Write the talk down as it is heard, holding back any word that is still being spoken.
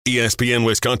ESPN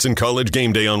Wisconsin College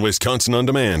Game Day on Wisconsin On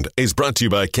Demand is brought to you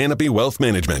by Canopy Wealth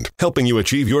Management, helping you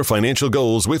achieve your financial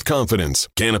goals with confidence.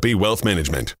 Canopy Wealth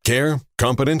Management. Care,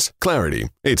 competence, clarity.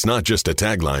 It's not just a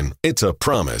tagline, it's a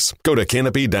promise. Go to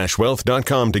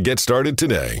canopy-wealth.com to get started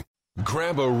today.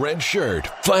 Grab a red shirt,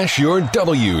 flash your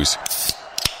W's.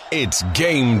 It's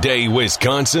Game Day,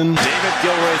 Wisconsin. David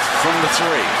Gilreath from the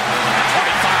three. 25,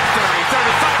 30,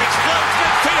 35, explodes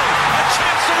midfield. A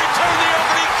chance to return the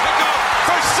opening kickoff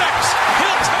for six.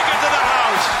 He'll take it to the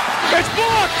house. It's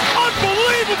blocked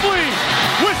unbelievably.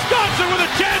 Wisconsin with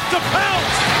a chance to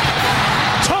pounce.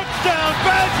 Touchdown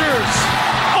Badgers.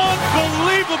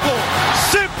 Unbelievable.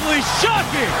 Simply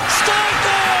shocking.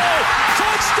 Steinfeld.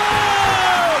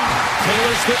 Touchdown.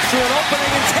 Taylor slips to an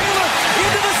opening, and Taylor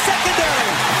into the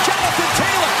secondary. Jonathan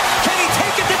Taylor, can he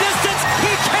take it the distance?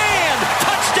 He can!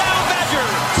 Touchdown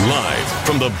Badgers! Live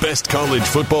from the best college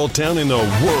football town in the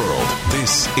world,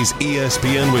 this is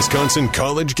ESPN Wisconsin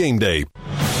College Game Day.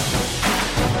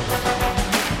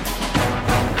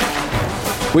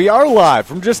 We are live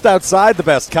from just outside the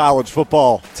best college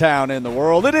football town in the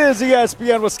world. It is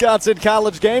ESPN Wisconsin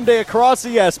College Game Day across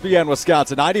ESPN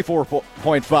Wisconsin. 94.5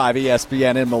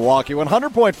 ESPN in Milwaukee,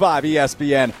 100.5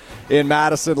 ESPN in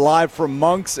Madison, live from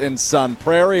Monks in Sun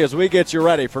Prairie as we get you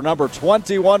ready for number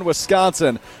 21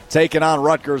 Wisconsin taking on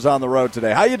Rutgers on the road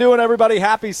today. How you doing, everybody?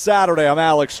 Happy Saturday. I'm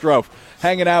Alex Strouf,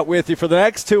 hanging out with you for the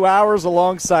next 2 hours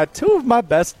alongside two of my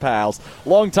best pals,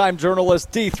 longtime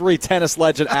journalist, D3 tennis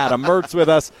legend Adam Mertz with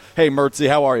us. Hey, Mertzy,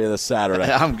 how are you this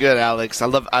Saturday? I'm good, Alex. I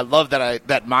love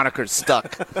that moniker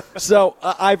stuck. So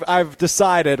I've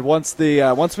decided once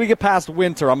we get past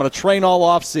winter, I'm going to train all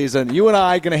off season. You and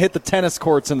I are going to hit the tennis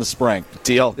courts in the spring.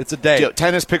 Deal. It's a day. Deal.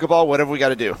 Tennis, pickleball, whatever we got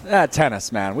to do.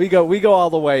 Tennis, man. We go all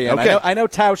the way in. Okay. I know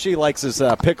Tausche likes his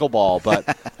pickleball,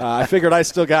 but I figured I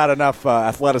still got enough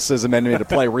athleticism in me to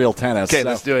play real tennis. Okay,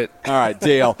 let's do it. All right,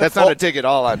 deal. That's not a dig at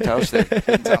all on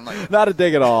Tausche. Not a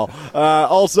dig at all.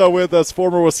 Also with us,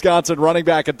 former Wisconsin running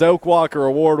back, a Doak Walker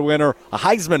Award winner, a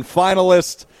Heisman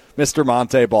finalist, Mr.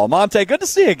 Montee Ball. Montee, good to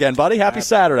see you again, buddy. Happy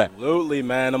Saturday. Absolutely,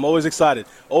 man. I'm always excited.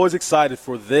 Always excited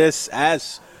for this.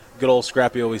 As good old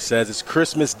Scrappy always says, it's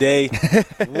Christmas Day.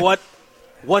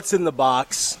 What's in the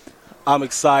box? I'm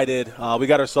excited. We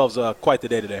got ourselves quite the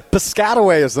day today.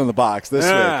 Piscataway is in the box this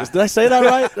week. Did I say that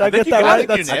right? Did I get that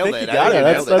right? You nailed it.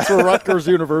 That's where Rutgers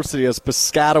University is,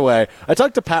 Piscataway. I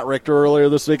talked to Pat Richter earlier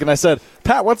this week, and I said,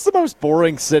 Pat, what's the most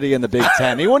boring city in the Big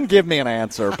Ten? He wouldn't give me an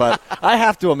answer, but I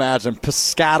have to imagine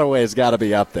Piscataway's got to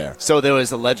be up there. So there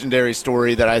was a legendary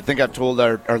story that I think I've told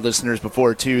our listeners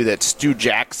before, too, that Stu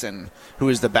Jackson, who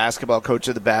was the basketball coach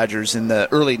of the Badgers in the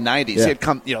early 90s. Yeah. He had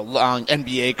come, long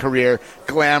NBA career,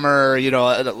 glamour,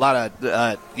 a lot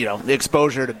of,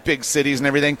 exposure to big cities and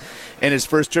everything. And his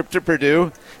first trip to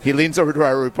Purdue, he leans over to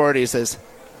our reporter. He says,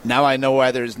 "Now I know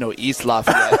why there's no East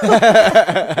Lafayette."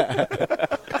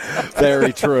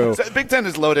 Very true. So Big Ten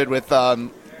is loaded with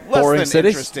boring less than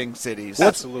cities? interesting cities.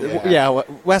 Absolutely. Yeah,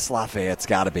 West Lafayette's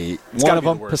got to be one of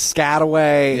them.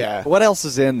 Piscataway. Yeah. What else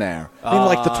is in there?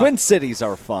 I mean, the Twin Cities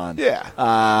are fun. Yeah.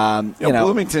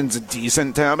 Bloomington's a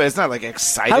decent town, but it's not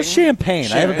exciting. How's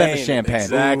Champaign? I haven't been to Champaign.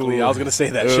 Exactly. Ooh. I was going to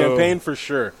say that. Ooh. Champaign for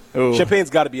sure. Ooh.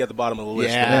 Champagne's got to be at the bottom of the list.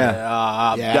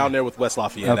 Yeah. Down there with West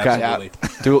Lafayette. Okay.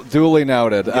 Absolutely. Duly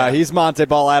noted. He's Montee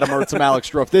Ball, Adam Mertz, and Alex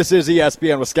Strouf. This is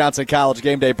ESPN Wisconsin College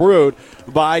Game Day, brewed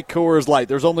by Coors Light.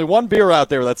 There's only one beer out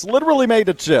there that's literally made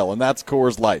to chill, and that's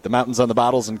Coors Light. The mountains on the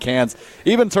bottles and cans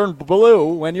even turn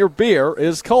blue when your beer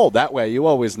is cold. That way you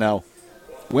always know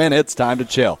when it's time to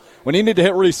chill. When you need to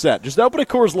hit reset, just open a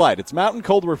Coors Light. It's mountain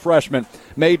cold refreshment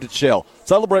made to chill.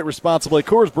 Celebrate responsibly.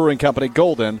 Coors Brewing Company,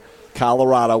 Golden,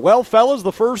 Colorado. Well, fellas,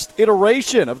 the first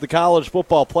iteration of the college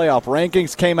football playoff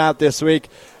rankings came out this week,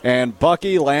 and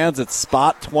Bucky lands at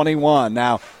spot 21.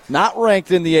 Now, not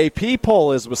ranked in the AP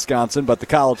poll is Wisconsin, but the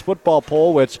college football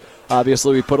poll, which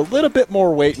obviously we put a little bit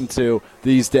more weight into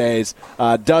these days,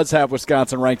 does have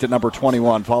Wisconsin ranked at number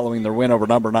 21 following their win over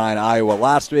number 9 Iowa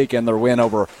last week and their win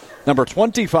over number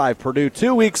 25 Purdue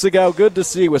 2 weeks ago. Good to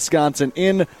see Wisconsin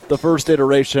in the first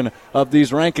iteration of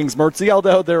these rankings, Mertzy,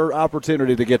 although their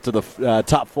opportunity to get to the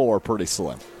top 4 pretty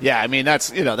slim. Yeah, I mean,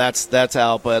 that's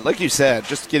out. But like you said,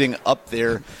 just getting up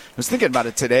there, I was thinking about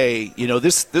it today.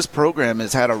 This program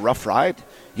has had a rough ride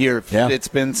here. Yeah. It's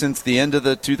been since the end of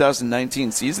the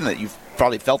 2019 season that you've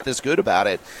probably felt this good about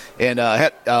it. And I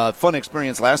had a fun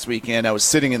experience last weekend. I was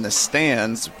sitting in the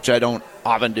stands, which I don't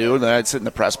often do, and then I'd sit in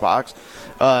the press box.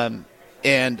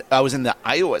 And I was in the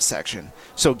Iowa section.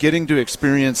 So getting to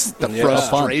experience the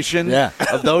frustration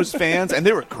of those fans, and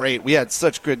they were great. We had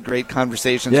such great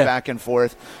conversations back and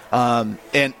forth.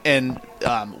 And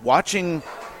watching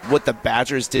what the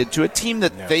Badgers did to a team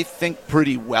that they think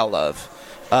pretty well of.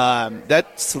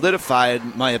 That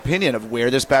solidified my opinion of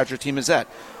where this Badger team is at.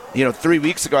 3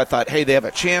 weeks ago I thought, hey, they have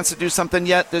a chance to do something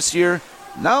yet this year.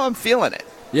 Now I'm feeling it.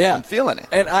 Yeah. I'm feeling it.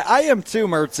 And I am too,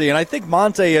 Mertzy, and I think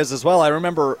Montee is as well. I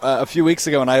remember a few weeks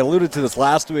ago, and I alluded to this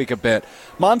last week a bit,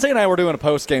 Montee and I were doing a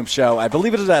post-game show. I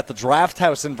believe it was at the Draft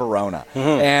House in Verona.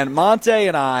 Mm-hmm. And Montee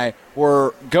and I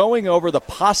were going over the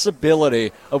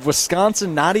possibility of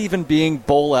Wisconsin not even being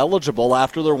bowl eligible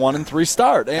after their 1-3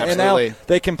 start. And now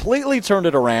they completely turned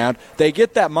it around. They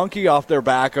get that monkey off their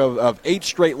back of 8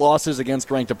 straight losses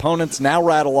against ranked opponents, now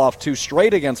rattle off 2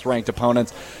 straight against ranked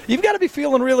opponents. You've got to be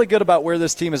feeling really good about where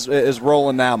this team is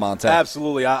rolling now, Montee.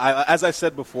 Absolutely. As I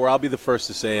said before, I'll be the first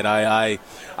to say it. I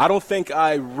don't think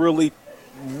I really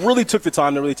took the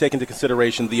time to really take into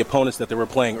consideration the opponents that they were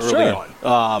playing early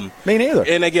on. Me neither.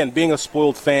 And again, being a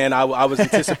spoiled fan, I was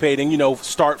anticipating,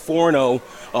 start 4-0,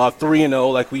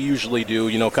 3-0 like we usually do.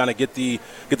 Kind of get the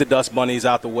dust bunnies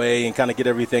out the way and kind of get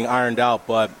everything ironed out.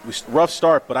 But rough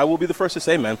start. But I will be the first to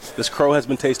say, man, this crow has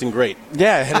been tasting great.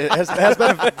 Yeah, it has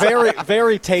been very,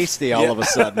 very tasty all of a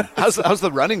sudden. How's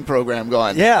the running program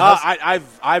going? Yeah,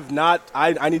 I've not.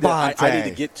 I need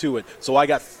to get to it. So I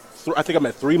got. I think I'm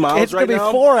at 3 miles right now. It's going to be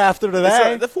 4 after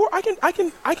today. The 4, I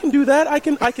can do that. I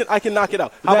can knock it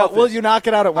out. How about will this? you knock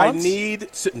it out at once? I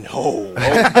need no.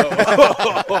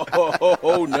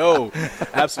 Oh no,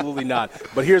 absolutely not.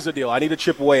 But here's the deal. I need to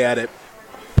chip away at it.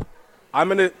 I'm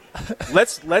gonna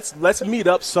let's meet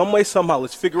up some way somehow.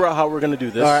 Let's figure out how we're gonna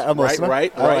do this. All right, I'm listening.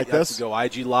 Right. Like this. Go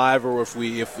IG Live, or if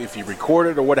you record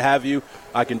it or what have you,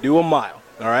 I can do a mile.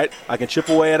 All right, I can chip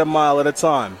away at a mile at a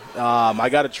time. I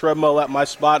got a treadmill at my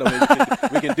spot. I mean,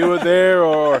 we can do it there,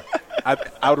 or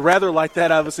I would rather like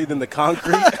that, obviously, than the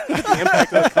concrete, the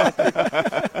impact of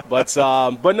the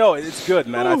concrete. But no, it's good,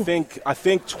 man. Ooh. I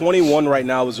think 21 right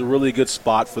now is a really good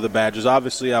spot for the Badgers.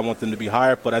 Obviously, I want them to be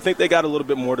higher, but I think they got a little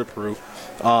bit more to prove.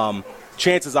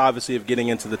 Chances, obviously, of getting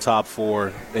into the top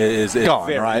 4 is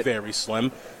very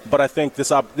slim. But I think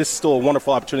this is still a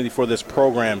wonderful opportunity for this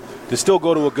program to still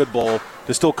go to a good bowl,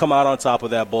 to still come out on top of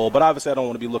that bowl. But obviously I don't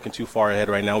want to be looking too far ahead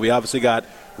right now. We obviously got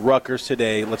Rutgers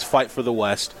today. Let's fight for the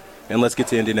West, and let's get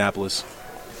to Indianapolis.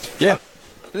 Yeah.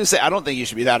 I was going to say, I don't think you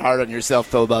should be that hard on yourself,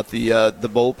 though, about the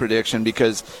bowl prediction,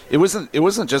 because it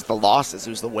wasn't just the losses. It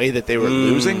was the way that they were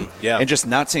losing and just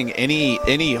not seeing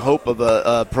any hope of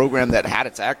a program that had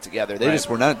its act together. They just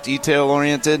were not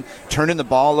detail-oriented, turning the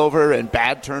ball over and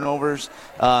bad turnovers.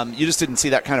 You just didn't see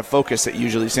that kind of focus that you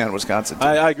usually see on Wisconsin.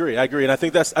 I agree, and I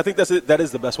think that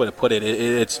is the best way to put it.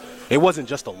 It wasn't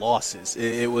just the losses.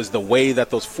 It was the way that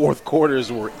those fourth quarters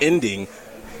were ending.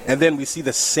 And then we see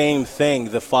the same thing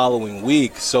the following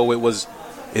week. So is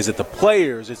it the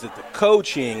players? Is it the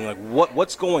coaching? Like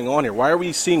what's going on here? Why are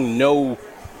we seeing no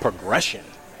progression?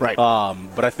 Right.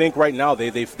 But I think right now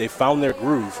they found their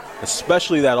groove,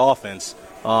 especially that offense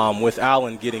with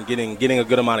Allen getting a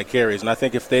good amount of carries. And I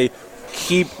think if they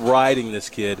keep riding this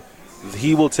kid,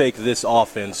 he will take this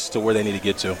offense to where they need to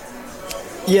get to.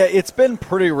 Yeah, it's been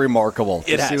pretty remarkable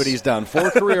to see what he's done. 4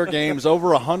 career games, over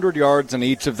 100 yards in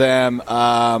each of them.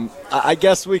 I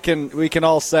guess we can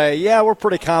all say, yeah, we're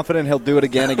pretty confident he'll do it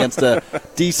again against a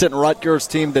decent Rutgers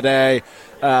team today.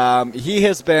 He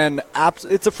has been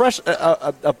it's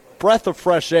a breath of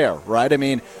fresh air, right? I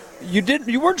mean,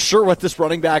 you weren't sure what this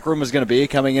running back room was going to be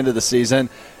coming into the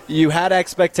season. You had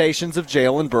expectations of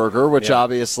Jalen Berger, which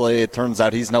obviously it turns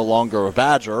out he's no longer a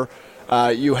Badger.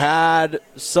 You had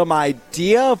some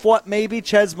idea of what maybe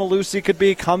Chez Malusi could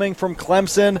be coming from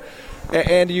Clemson,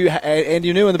 and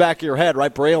you knew in the back of your head,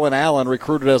 right? Braylon Allen,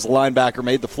 recruited as a linebacker,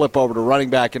 made the flip over to running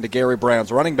back into Gary Brown's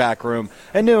running back room,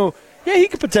 and knew, he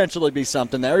could potentially be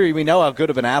something there. We know how good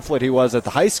of an athlete he was at the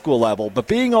high school level, but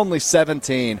being only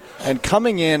 17 and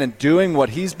coming in and doing what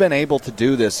he's been able to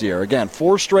do this year, again,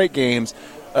 4 straight games,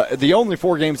 the only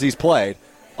 4 games he's played,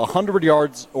 100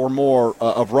 yards or more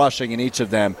of rushing in each of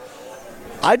them.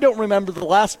 I don't remember the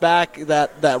last back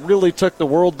that really took the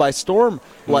world by storm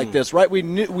like this, right?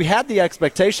 We had the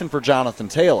expectation for Jonathan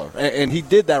Taylor, and he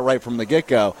did that right from the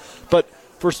get-go. But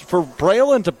for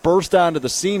Braylon to burst onto the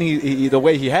scene he the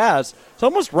way he has, it's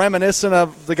almost reminiscent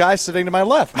of the guy sitting to my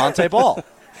left, Montee Ball.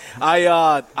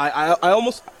 I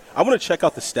want to check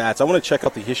out the stats. I want to check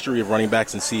out the history of running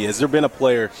backs and see, has there been a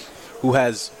player who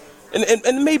has,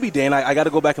 and maybe, Dan, I got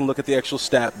to go back and look at the actual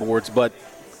stat boards, but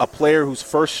a player whose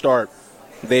first start,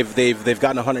 They've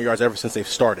gotten 100 yards ever since they've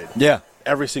started. Yeah.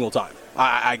 Every single time.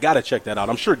 I got to check that out.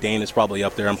 I'm sure Dane is probably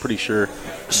up there. I'm pretty sure.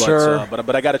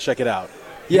 But I got to check it out.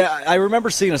 Yeah, I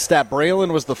remember seeing a stat.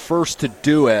 Braylon was the first to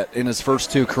do it in his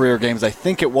first 2 career games. I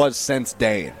think it was since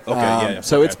Dane. Okay,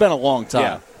 So it's been a long time.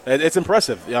 Yeah. It's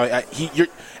impressive. You're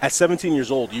at 17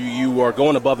 years old. You are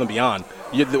going above and beyond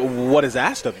what is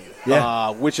asked of you.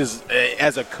 Which is,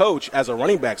 as a coach, as a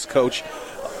running backs coach,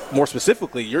 more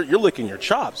specifically, you're licking your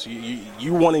chops.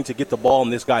 You wanting to get the ball in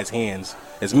this guy's hands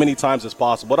as many times as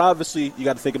possible. But obviously, you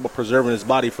got to think about preserving his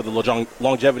body for the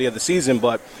longevity of the season.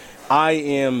 But I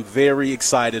am very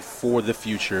excited for the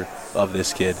future of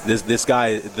this kid. This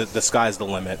guy, the sky's the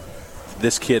limit.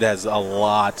 This kid has a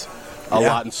lot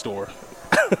in store.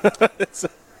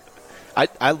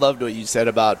 I loved what you said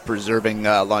about preserving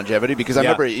longevity, because I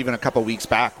remember even a couple weeks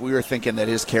back we were thinking that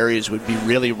his carries would be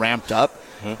really ramped up.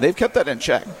 They've kept that in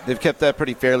check. They've kept that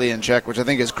pretty fairly in check, which I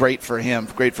think is great for him,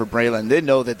 great for Braylon. They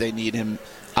know that they need him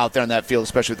out there in that field,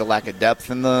 especially with the lack of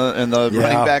depth in the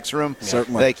running backs room.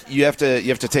 Certainly, like you have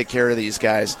to take care of these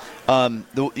guys.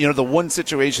 The one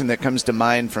situation that comes to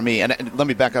mind for me, and let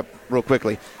me back up real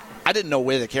quickly. I didn't know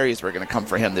where the carries were going to come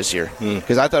for him this year,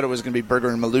 because I thought it was going to be Berger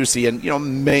and Malusi,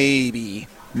 and maybe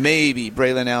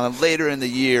Braylon Allen later in the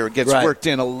year gets worked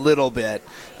in a little bit.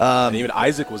 And even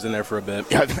Isaac was in there for a bit.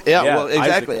 Well,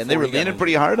 exactly. And they were leaning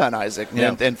pretty hard on Isaac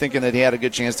and thinking that he had a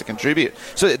good chance to contribute.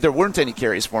 So there weren't any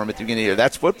carries for him at the beginning of the year.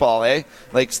 That's football, eh?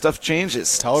 Like, stuff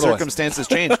changes. Totally. Circumstances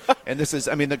change. And this is,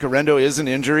 the Correndo is an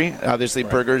injury. Obviously,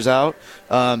 Berger's out.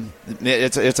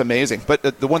 It's amazing.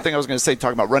 But the one thing I was going to say,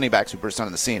 talking about running backs who burst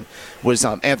onto the scene, was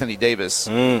Anthony Davis.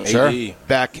 Sure.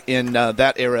 Back in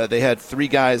that era, they had three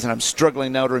guys, and I'm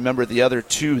struggling now to remember the other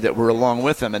two that were along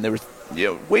with him, and they were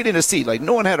waiting to see. Like,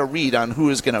 no one had a read on who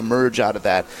was going to emerge out of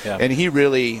that. And he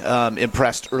really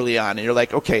impressed early on. And you're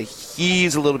like, okay,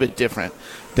 he's a little bit different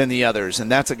than the others.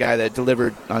 And that's a guy that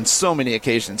delivered on so many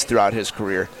occasions throughout his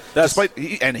career.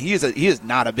 He is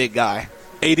not a big guy.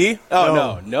 AD?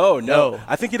 Oh, no.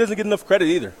 I think he doesn't get enough credit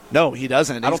either. No, he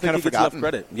doesn't. I don't think he gets enough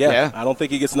credit. Yeah, I don't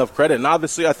think he gets enough credit. And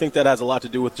obviously, I think that has a lot to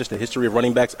do with just the history of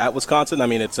running backs at Wisconsin.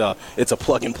 It's a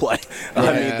plug and play.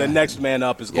 The next man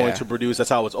up is going to produce.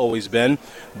 That's how it's always been.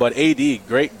 But AD,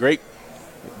 great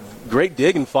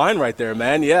dig and fine right there,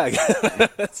 man. Yeah,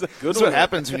 that's a good That's what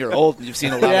happens when you're old and you've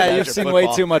seen a lot of Yeah, you've seen football.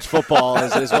 way too much football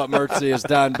is what Mertz has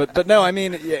done. But no, and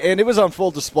it was on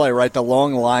full display, right? The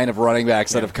long line of running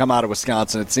backs that have come out of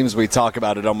Wisconsin. It seems we talk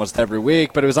about it almost every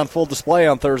week, but it was on full display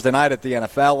on Thursday night at the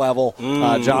NFL level.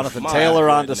 Jonathan Taylor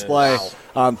on display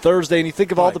on Thursday. And you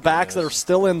think of all the backs that are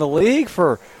still in the league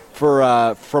from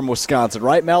Wisconsin,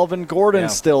 right? Melvin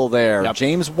Gordon's still there. Yep.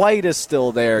 James White is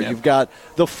still there. Yep. You've got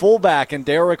the fullback and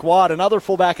Derek Watt, another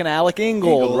fullback and Alec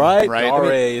Ingold, right?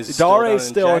 Dare's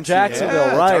still in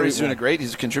Jacksonville, right? Dare's doing great.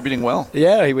 He's contributing well.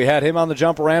 Yeah, we had him on the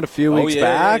jump around a few weeks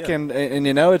back, and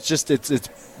it's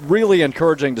really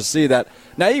encouraging to see that.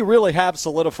 Now you really have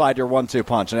solidified your 1-2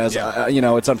 punch, and as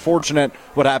it's unfortunate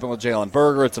what happened with Jalen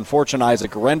Berger. It's unfortunate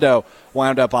Isaac Correndo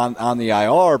wound up on the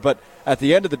IR, but at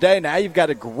the end of the day, now you've got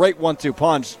a great 1-2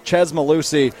 punch. Chez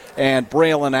Malusi and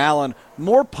Braylon Allen,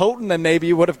 more potent than maybe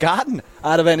you would have gotten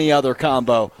out of any other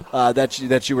combo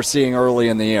that you were seeing early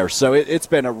in the year. So it's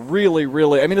been a really,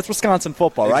 really, it's Wisconsin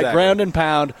football, right? Exactly. Ground and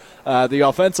pound. The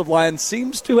offensive line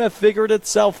seems to have figured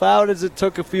itself out as it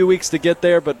took a few weeks to get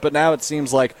there, but now it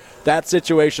seems like that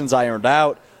situation's ironed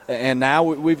out. And now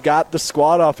we've got the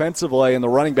squad offensively, and the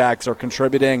running backs are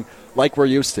contributing like we're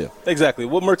used to. Exactly.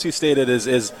 What Mertz stated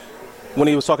is when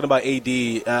he was talking about AD,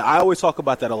 I always talk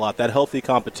about that a lot, that healthy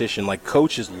competition. Like,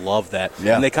 coaches love that.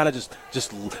 Yeah. And they kind of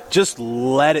just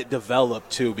let it develop,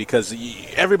 too, because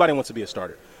everybody wants to be a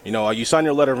starter. You sign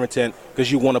your letter of intent because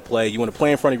you want to play. You want to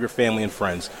play in front of your family and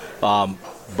friends.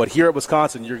 But here at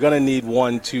Wisconsin, you're going to need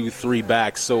 1, 2, 3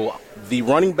 backs. So the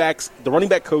running back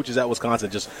coaches at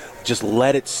Wisconsin, just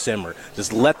let it simmer.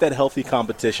 Just let that healthy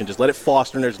competition, just let it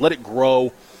foster in there, just let it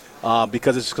grow.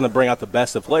 Because it's just going to bring out the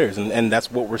best of players, and that's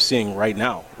what we're seeing right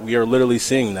now. We are literally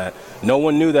seeing that. No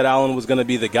one knew that Allen was going to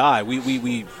be the guy.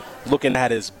 We looking at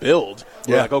his build,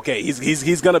 we're like, okay,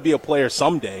 he's going to be a player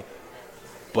someday,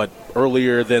 but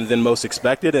earlier than most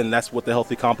expected, and that's what the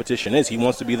healthy competition is. He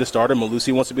wants to be the starter.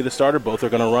 Malusi wants to be the starter. Both are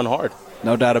going to run hard.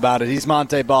 No doubt about it. He's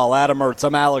Montee Ball, Adam Mertz.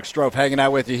 I'm Alex Strouf, hanging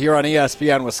out with you here on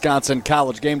ESPN Wisconsin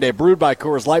College Game Day, brewed by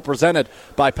Coors Light, presented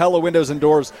by Pella Windows and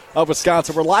Doors of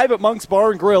Wisconsin. We're live at Monk's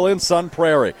Bar and Grill in Sun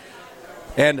Prairie.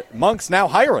 And Monk's now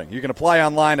hiring. You can apply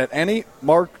online at any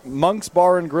Monk's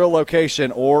Bar and Grill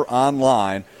location or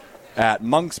online at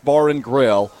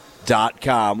monksbarandgrill.com.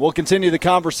 We'll continue the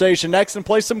conversation next and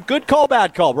play some Good Call,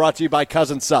 Bad Call, brought to you by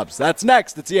Cousin Subs. That's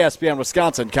next. It's ESPN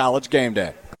Wisconsin College Game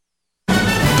Day.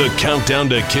 The countdown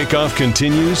to kickoff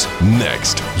continues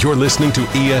next. You're listening to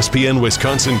ESPN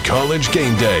Wisconsin College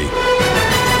Game Day.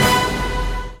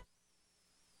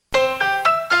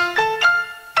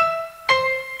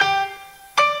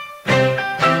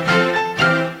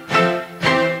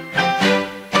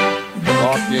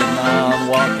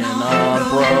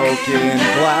 broken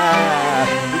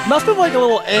glass. Nothing like a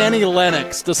little Annie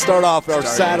Lennox to start off our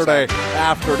Saturday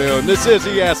afternoon. This is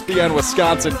ESPN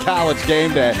Wisconsin College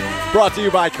Game Day, brought to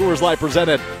you by Coors Light,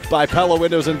 presented by Pella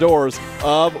Windows and Doors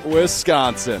of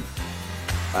Wisconsin.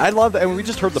 I love that, and we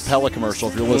just heard the Pella commercial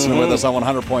if you're listening with us on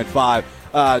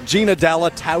 100.5. Gina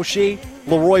Della, Tausche,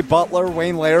 Leroy Butler,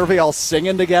 Wayne Larrabee all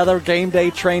singing together. Game Day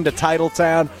train to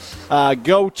Titletown.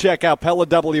 Go check out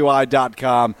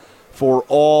PellaWI.com for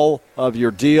all of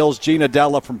your deals. Gina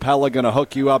Della from Pella going to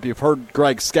hook you up. You've heard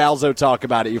Greg Scalzo talk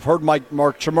about it. You've heard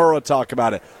Mark Chimura talk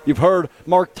about it. You've heard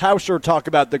Mark Tauscher talk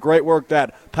about the great work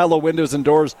that Pella Windows and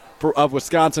Doors of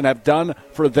Wisconsin have done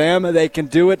for them. They can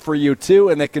do it for you, too,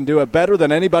 and they can do it better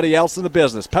than anybody else in the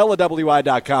business.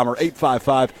 PellaWI.com or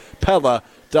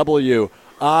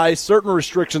 855-PELLA-WI. Certain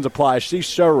restrictions apply. See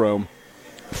showroom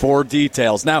for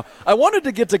details. Now, I wanted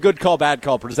to get to Good Call, Bad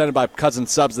Call, presented by Cousin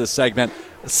Subs this segment.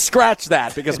 Scratch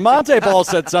that, because Montee Ball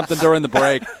said something during the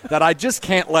break that I just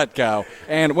can't let go.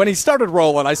 And when he started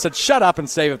rolling, I said, "Shut up and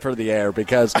save it for the air,"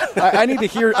 because I need to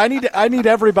hear. I need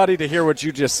everybody to hear what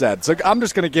you just said. So I'm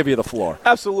just going to give you the floor.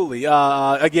 Absolutely.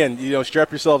 Again, strap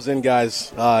yourselves in,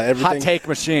 guys. Everything, hot take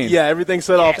machine. Yeah, everything's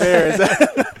set off air.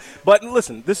 But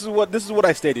listen, this is what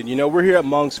I stated. We're here at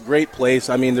Monk's, great place.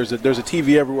 I mean, there's a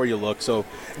TV everywhere you look. So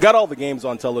got all the games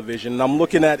on television, and I'm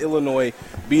looking at Illinois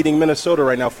beating Minnesota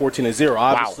right now,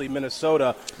 14-0. Obviously,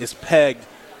 Minnesota is pegged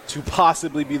to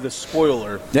possibly be the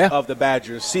spoiler of the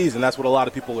Badgers' season. That's what a lot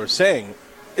of people are saying.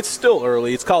 It's still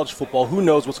early. It's college football. Who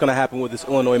knows what's going to happen with this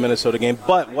Illinois-Minnesota game?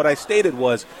 But what I stated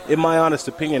was, in my honest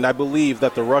opinion, I believe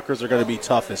that the Rutgers are going to be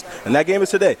toughest. And that game is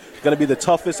today. It's going to be the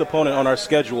toughest opponent on our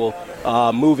schedule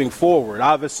moving forward.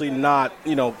 Obviously not,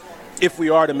 if we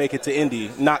are to make it to Indy,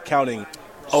 not counting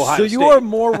Ohio So State. you are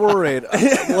more worried.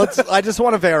 I just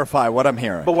want to verify what I'm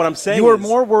hearing. But what I'm saying you are is,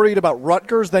 more worried about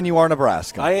Rutgers than you are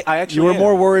Nebraska. I actually You are am.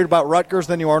 more worried about Rutgers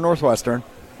than you are Northwestern.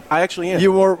 I actually am.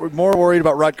 You are more worried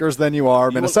about Rutgers than you are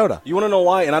Minnesota. You want to know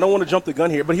why? And I don't want to jump the gun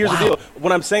here, but here's the deal.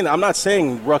 When I'm saying that, I'm not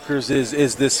saying Rutgers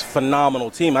is this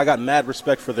phenomenal team. I got mad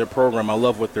respect for their program. I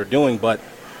love what they're doing, but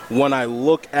when I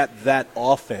look at that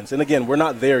offense, and again, we're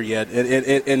not there yet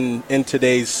in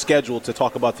today's schedule to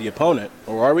talk about the opponent,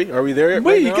 or are we? Are we there yet?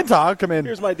 Wait, you can talk. I mean,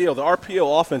 here's my deal: the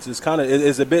RPO offense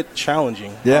is a bit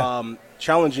challenging. Yeah.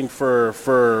 Challenging for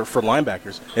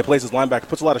linebackers. It places linebackers,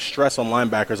 puts a lot of stress on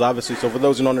linebackers, obviously. So for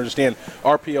those who don't understand,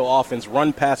 RPO offense,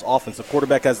 run-pass offense, the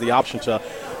quarterback has the option to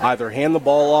either hand the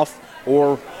ball off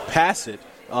or pass it,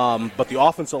 but the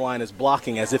offensive line is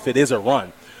blocking as if it is a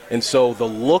run. And so the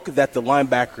look that the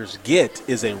linebackers get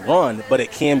is a run, but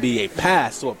it can be a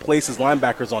pass, so it places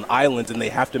linebackers on islands and they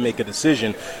have to make a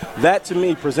decision. That, to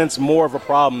me, presents more of a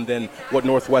problem than what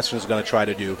Northwestern is going to try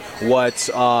to do, what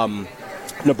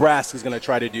Nebraska is going to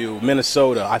try to do,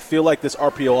 Minnesota. I feel like this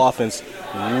RPO offense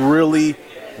really,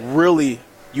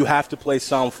 you have to play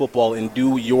sound football and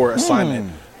do your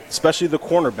assignment, especially the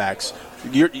cornerbacks.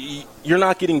 You're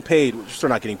not getting paid. You're still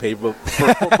not getting paid, but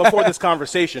before this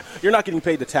conversation, you're not getting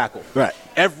paid to tackle. Right.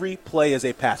 Every play is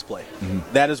a pass play.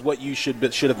 That is what you should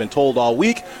have been told all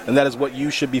week, and that is what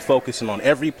you should be focusing on.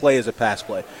 Every play is a pass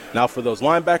play. Now, for those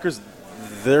linebackers,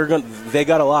 they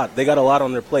got a lot. They got a lot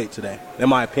on their plate today, in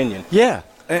my opinion. Yeah.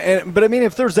 But, I mean,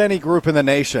 if there's any group in the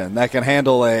nation that can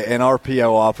handle an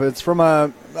RPO offense from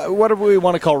what do we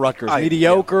want to call Rutgers?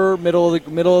 Mediocre, middle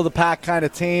of the pack kind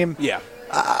of team. Yeah.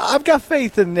 I've got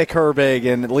faith in Nick Herbig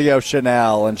and Leo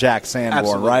Chanel and Jack Sanborn,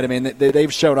 Absolutely. right? I mean,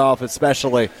 they've shown off,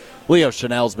 especially Leo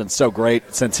Chanel's been so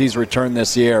great since he's returned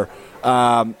this year.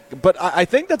 But I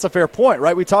think that's a fair point,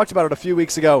 right? We talked about it a few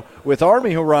weeks ago with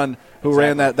Army, who ran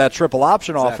that triple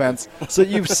option offense. So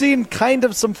you've seen kind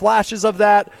of some flashes of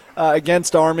that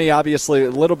against Army. Obviously, a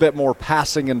little bit more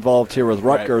passing involved here with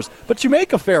Rutgers. Right. But you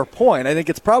make a fair point. I think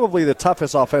it's probably the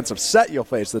toughest offensive set you'll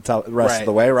face the rest of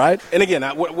the way, right? And again,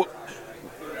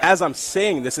 as I'm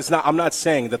saying this, I'm not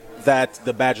saying that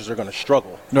the Badgers are going to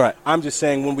struggle. Right. I'm just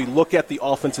saying when we look at the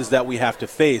offenses that we have to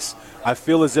face, I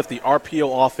feel as if the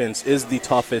RPO offense is the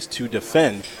toughest to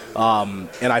defend. And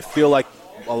I feel like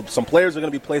some players are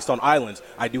going to be placed on islands.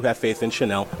 I do have faith in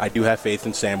Chanel. I do have faith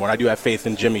in Sanborn. I do have faith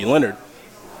in Jimmy Leonard.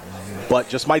 But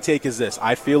just my take is this.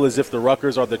 I feel as if the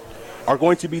Rutgers are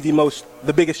going to be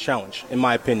the biggest challenge, in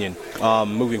my opinion,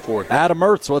 moving forward. Adam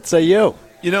Mertz, what say you?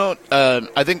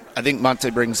 I think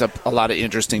Montee brings up a lot of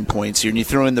interesting points here, and you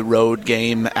throw in the road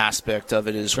game aspect of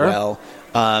it as well.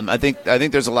 I think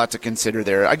there's a lot to consider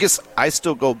there. I guess I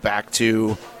still go back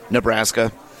to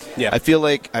Nebraska. Yeah. I feel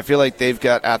like they've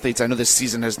got athletes. I know this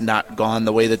season has not gone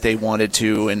the way that they wanted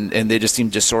to, and they just seem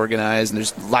disorganized. And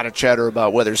there's a lot of chatter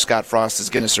about whether Scott Frost is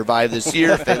going to survive this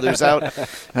year if they lose out.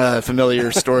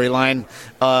 Familiar storyline.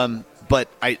 but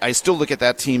I still look at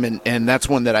that team, and that's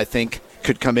one that I think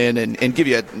could come in and give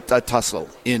you a tussle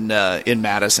in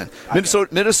Madison.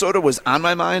 Minnesota was on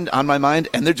my mind,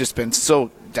 and they've just been so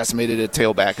decimated at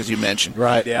tailback, as you mentioned.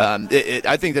 Right. Yeah.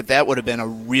 I think that would have been a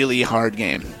really hard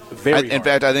game. Very hard. In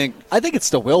fact, I think it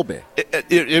still will be.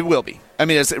 It will be. I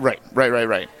mean, it's right.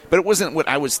 But it wasn't what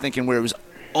I was thinking, where it was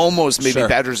almost maybe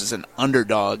Badgers as an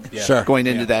underdog going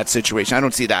into that situation. I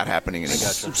don't see that happening anymore.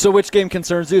 So which game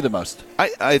concerns you the most?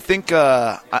 I think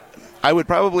I would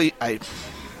probably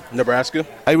Nebraska.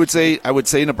 I would say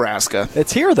Nebraska.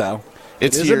 It's here though.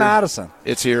 It's here. here. In Madison.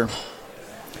 It's here.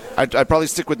 I'd probably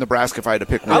stick with Nebraska if I had to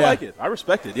pick one. I like it. I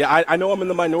respect it. Yeah, I know I'm in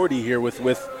the minority here with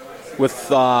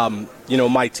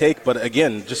my take, but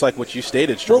again, just like what you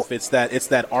stated, Strouf, it's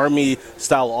that Army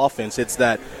style offense. It's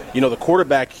that the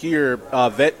quarterback here, how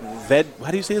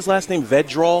do you say his last name?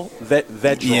 Vedral,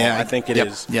 I think it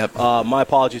is. Yep. My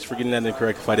apologies for getting that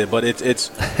incorrect if I did, but it's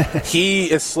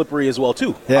he is slippery as well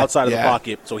too, outside of the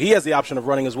pocket. So he has the option of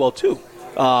running as well too.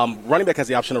 Running back has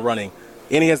the option of running,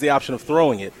 and he has the option of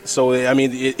throwing it. So I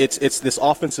mean, it's this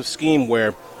offensive scheme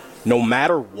where no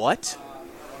matter what,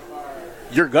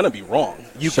 you're going to be wrong.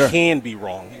 You can be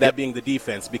wrong, that being the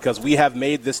defense, because we have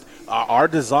made this our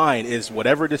design is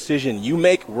whatever decision you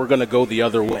make, we're going to go the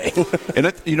other way. And,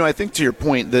 I think to your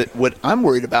point that what I'm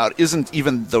worried about isn't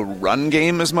even the run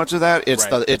game as much of that. It's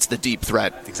the deep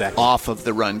threat off of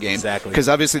the run game. Exactly. Because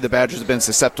obviously the Badgers have been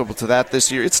susceptible to that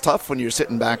this year. It's tough when you're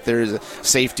sitting back there as a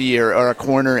safety or a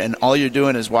corner and all you're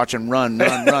doing is watching run.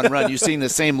 You're seeing the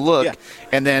same look,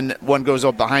 and then one goes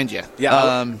up behind you.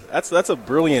 Yeah, that's a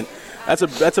brilliant –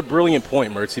 That's a brilliant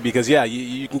point, Mertz, because,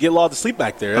 you can get lulled to sleep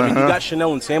back there. I mean, you got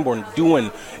Chanel and Sanborn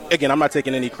doing – again, I'm not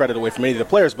taking any credit away from any of the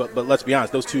players, but let's be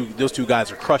honest, those two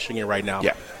guys are crushing it right now.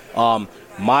 Yeah.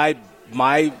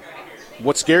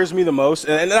 What scares me the most –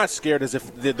 and not scared as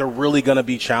if they're really going to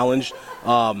be challenged,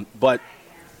 but –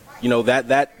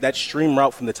 that stream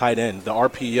route from the tight end, the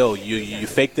RPO, you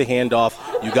fake the handoff,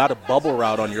 you got a bubble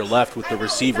route on your left with the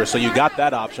receiver, so you got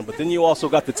that option, but then you also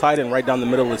got the tight end right down the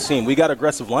middle of the seam. We got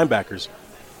aggressive linebackers.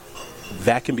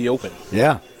 That can be open.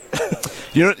 Yeah.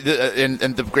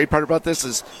 And the great part about this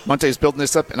is Montee's building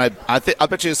this up, and I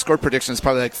bet you his score prediction is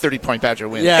probably like 30-point Badger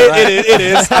win. Yeah, it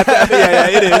is.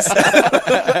 It is.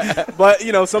 But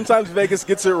sometimes Vegas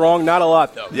gets it wrong. Not a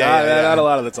lot though. Not a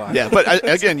lot of the time. Yeah, but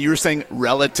again, you were saying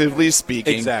relatively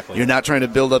speaking, exactly. You're not trying to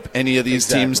build up any of these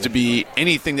teams to be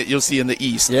anything that you'll see in the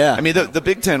East. Yeah, I mean the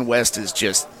Big Ten West is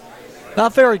just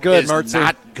not very good. Mertz.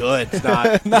 Not good. It's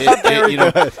not. Not very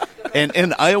good.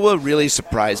 And Iowa really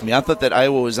surprised me. I thought that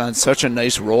Iowa was on such a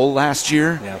nice roll last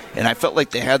year, and I felt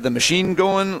like they had the machine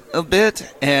going a bit,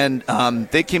 and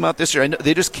they came out this year. I know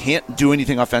they just can't do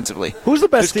anything offensively. Who's the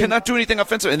best team? Cannot do anything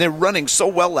offensively, and they're running so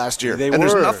well last year.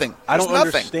 There's nothing. I don't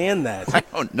understand that. I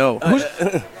don't know.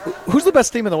 Who's the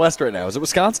best team in the West right now? Is it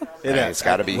Wisconsin? It's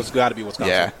got to be. It's got to be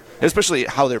Wisconsin. Yeah, especially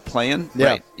how they're playing. Yeah.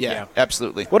 Right. Yeah,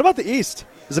 absolutely. What about the East?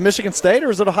 Is it Michigan State or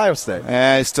is it Ohio State?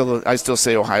 I still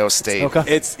say Ohio State. Okay.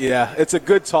 It's a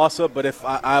good toss-up, but if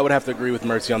I would have to agree with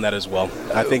Mertz on that as well.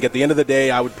 I think at the end of the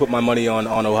day, I would put my money on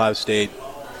Ohio State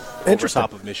over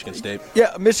top of Michigan State.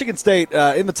 Yeah, Michigan State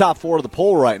in the top 4 of the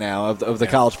poll right now of the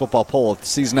college football poll. If the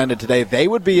season ended today, they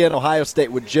would be in. Ohio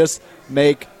State would just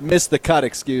miss the cut.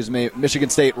 Michigan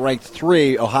State ranked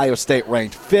 3, Ohio State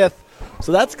ranked 5th.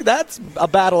 So that's a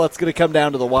battle that's going to come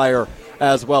down to the wire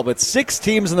as well. But 6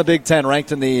 teams in the Big Ten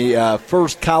ranked in the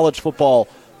first college football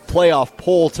playoff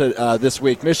poll to this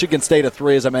week. Michigan State at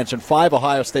 3, as I mentioned, 5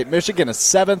 Ohio State. Michigan is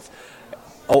 7th.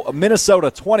 Minnesota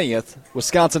 20th.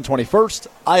 Wisconsin 21st.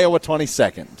 Iowa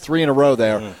 22nd. 3 in a row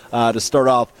there to start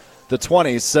off the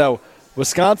 20s. So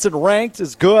Wisconsin ranked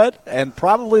is good and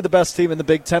probably the best team in the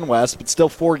Big Ten West, but still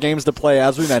 4 games to play,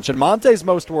 as we mentioned. Montee's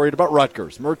most worried about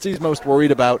Rutgers. Mertz's most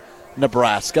worried about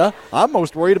Nebraska. I'm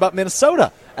most worried about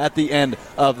Minnesota at the end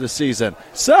of the season.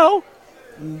 So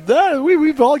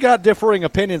we've all got differing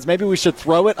opinions. Maybe we should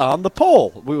throw it on the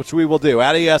poll, which we will do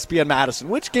at ESPN Madison.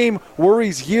 Which game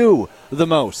worries you the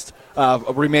most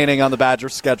remaining on the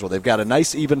Badgers' schedule? They've got a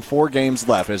nice even 4 games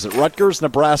left. Is it Rutgers,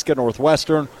 Nebraska,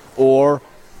 Northwestern, or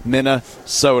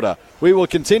Minnesota? We will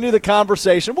continue the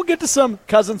conversation. We'll get to some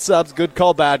cousin subs, good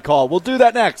call, bad call. We'll do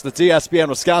that next. It's ESPN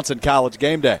Wisconsin College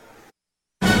Game Day.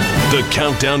 The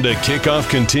countdown to kickoff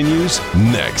continues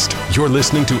next. You're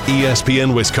listening to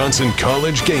ESPN Wisconsin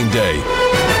College Game Day.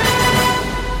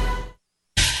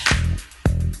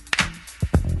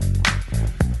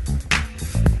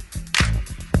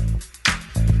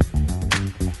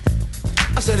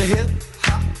 I said a hip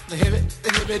hop, the hip it,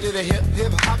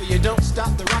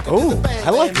 Oh, I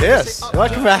like this.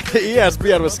 Welcome back to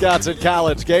ESPN Wisconsin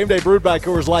College Game Day, brewed by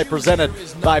Coors Light, presented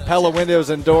by Pella Windows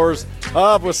and Doors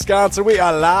of Wisconsin. We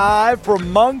are live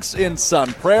from Monks in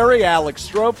Sun Prairie. Alex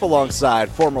Strouf alongside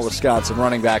former Wisconsin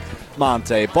running back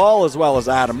Montee Ball, as well as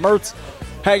Adam Mertz,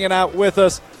 hanging out with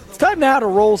us. It's time now to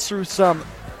roll through some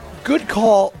good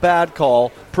call, bad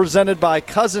call, presented by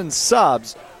Cousin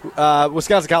Subs.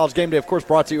 Wisconsin College Game Day, of course,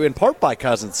 brought to you in part by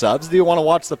Cousin Subs. Do you want to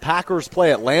watch the Packers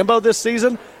play at Lambeau this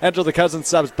season? Enter the Cousin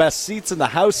Subs Best Seats in the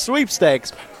House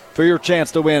sweepstakes for your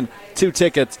chance to win 2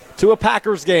 tickets to a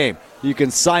Packers game. You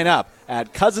can sign up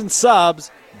at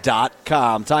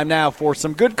cousinsubs.com. Time now for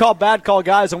some good call, bad call,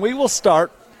 guys, and we will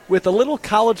start with a little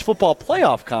college football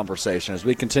playoff conversation as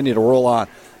we continue to roll on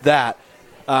that.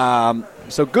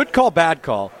 So good call, bad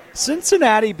call.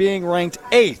 Cincinnati being ranked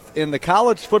 8th in the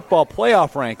college football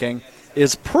playoff ranking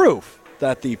is proof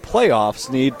that the playoffs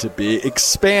need to be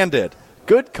expanded.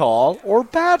 Good call or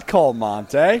bad call,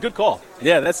 Montee? Good call.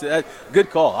 Yeah, that's a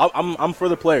good call. I'm for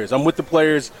the players. I'm with the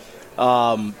players.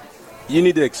 You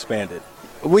need to expand it.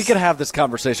 We could have this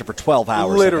conversation for 12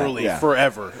 hours. Literally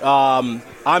forever.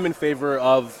 I'm in favor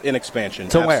of an expansion.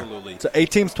 To absolutely. Where? To 8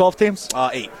 teams, 12 teams?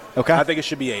 8. Okay. I think it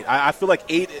should be 8. I feel like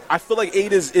 8. I feel like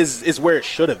 8 is where it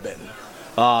should have been,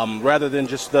 rather than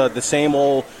just the same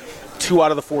old 2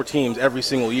 out of the 4 teams every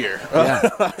single year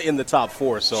in the top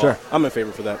 4. So sure. I'm in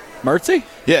favor for that. Mertzy?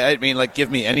 Yeah, I mean, like,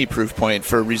 give me any proof point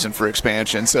for a reason for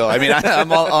expansion. So, I mean,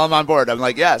 I'm on board. I'm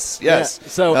like, yes. Yeah.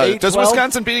 So, does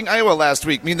Wisconsin beating Iowa last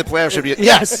week mean the playoffs should be?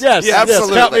 Yes,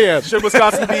 absolutely. Count me in. Should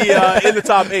Wisconsin be in the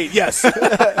top 8? Yes.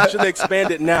 Should they expand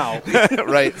it now?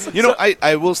 Right. You know,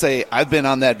 I will say I've been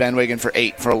on that bandwagon for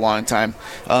 8 for a long time,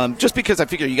 just because I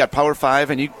figure you got Power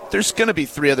 5 and there's going to be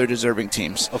 3 other deserving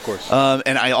teams. Of course.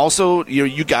 And I also,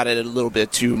 you got it a little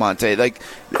bit too, Montee. Like,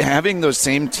 having those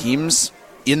same teams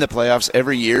in the playoffs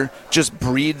every year just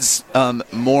breeds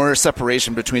more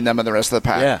separation between them and the rest of the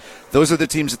pack. Yeah. Those are the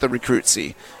teams that the recruits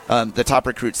see, the top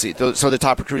recruits see. So the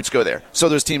top recruits go there. So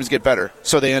those teams get better.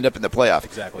 So they end up in the playoff.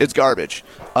 Exactly. It's garbage.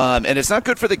 And it's not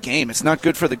good for the game. It's not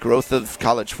good for the growth of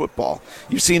college football.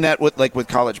 You've seen that with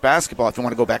college basketball, if you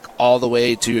want to go back all the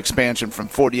way to expansion from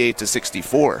 48 to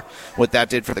 64, what that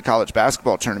did for the college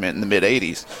basketball tournament in the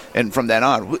mid-'80s. And from then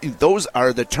on, those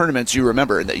are the tournaments you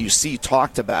remember and that you see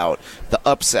talked about, the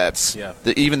upsets,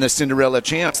 even the Cinderella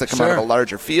chants that come out of a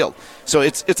larger field. So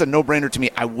it's a no-brainer to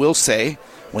me. I will say,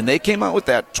 when they came out with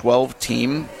that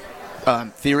 12-team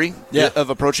theory of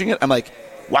approaching it, I'm like,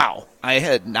 wow, I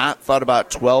had not thought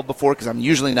about 12 before because I'm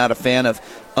usually not a fan of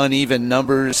uneven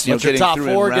numbers. But getting top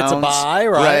through 4 in rounds. gets a bye,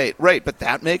 right? Right. But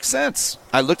that makes sense.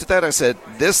 I looked at that. I said,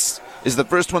 this is the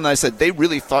first one that I said they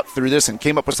really thought through this and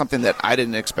came up with something that I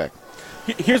didn't expect.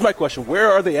 Here's my question.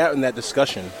 Where are they at in that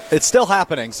discussion? It's still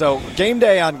happening. So Game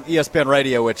Day on ESPN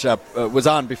Radio, which was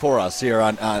on before us here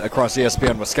on across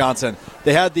ESPN Wisconsin,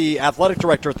 they had the athletic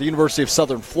director at the University of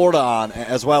Southern Florida on,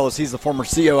 as well as he's the former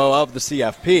COO of the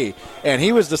CFP. And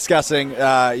he was discussing,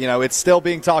 it's still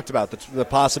being talked about, the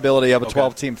possibility of a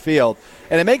 12-team field.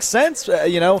 And it makes sense,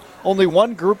 only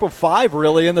one group of 5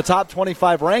 really in the top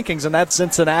 25 rankings, and that's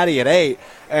Cincinnati at 8.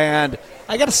 And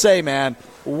I got to say, man,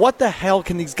 what the hell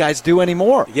can these guys do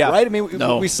anymore? Yeah. Right? I mean,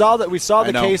 we saw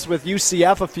the case with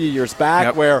UCF a few years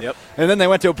back and then they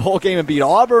went to a bowl game and beat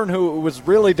Auburn, who was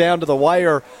really down to the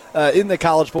wire in the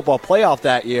college football playoff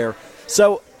that year.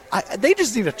 So they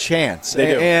just need a chance.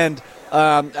 They do. And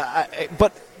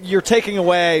but you're taking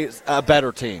away a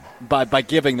better team by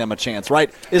giving them a chance,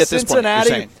 right? Is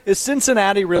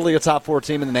Cincinnati really a top 4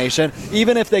 team in the nation?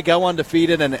 Even if they go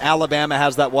undefeated and Alabama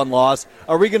has that one loss,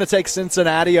 are we going to take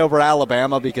Cincinnati over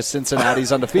Alabama because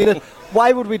Cincinnati's undefeated?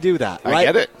 Why would we do that, right?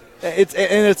 I get it.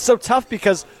 It's so tough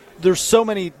because there's so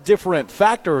many different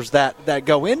factors that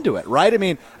go into it, right? I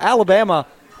mean, Alabama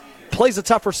plays a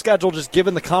tougher schedule just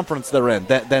given the conference they're in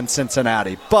than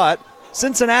Cincinnati, but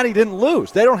Cincinnati didn't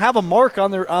lose. They don't have a mark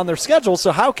on their schedule,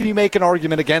 so how can you make an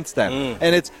argument against them?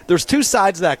 And there's 2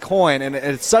 sides of that coin, and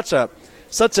it's such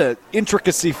a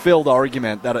intricacy-filled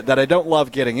argument that I don't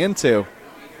love getting into.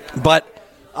 But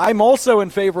I'm also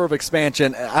in favor of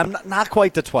expansion. I'm not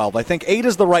quite to 12. I think 8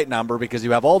 is the right number because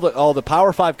you have all the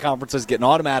Power 5 conferences get an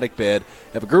automatic bid.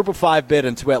 You have a group of 5 bid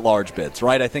and 2 at-large bids,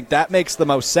 right? I think that makes the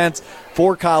most sense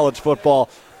for college football.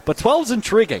 But 12 is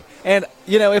intriguing. And,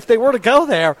 if they were to go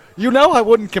there, I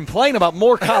wouldn't complain about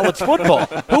more college football.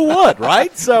 Who would,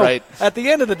 right? So At the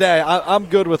end of the day, I'm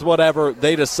good with whatever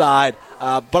they decide.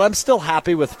 But I'm still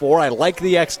happy with 4. I like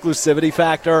the exclusivity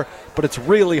factor, but it's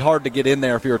really hard to get in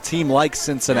there if you're a team like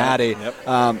Cincinnati,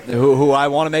 who I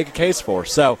want to make a case for.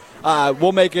 So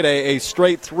we'll make it a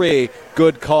straight 3.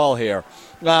 Good call here.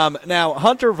 Now,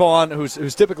 Hunter Vaughn,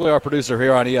 who's typically our producer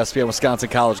here on ESPN Wisconsin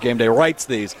College Game Day, writes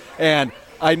these, and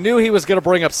I knew he was going to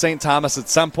bring up St. Thomas at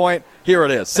some point. Here it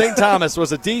is. St. Thomas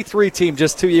was a D3 team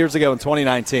just 2 years ago in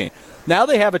 2019. Now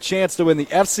they have a chance to win the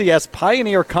FCS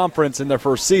Pioneer Conference in their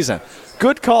first season.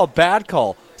 Good call, bad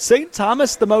call. St.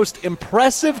 Thomas, the most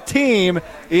impressive team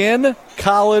in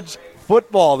college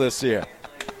football this year.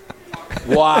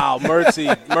 Wow,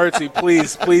 Mertzy,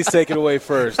 please take it away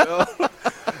first.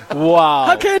 Wow.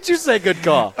 How can't you say good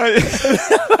call?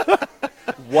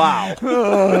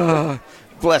 Wow.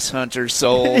 Bless Hunter's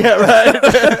soul. Yeah, right.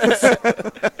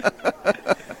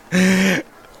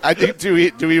 I think. Do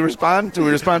we respond? Do we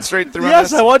respond straight through? Yes,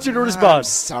 on this? I want you to respond. I'm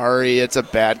sorry, it's a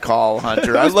bad call,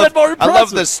 Hunter. I It's been more love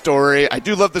impressive. the story. I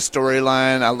do love the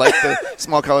storyline. I like the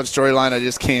small college storyline. I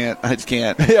just can't.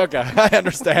 Okay, I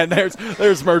understand. There's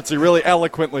Mertzy, really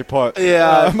eloquently put.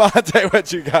 Yeah. Montee,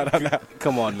 what you got on that?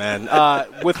 Come on, man.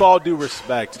 With all due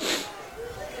respect,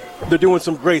 they're doing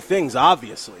some great things,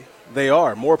 obviously. They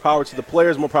are. More power to the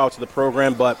players, more power to the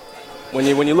program. But when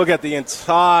you look at the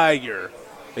entire,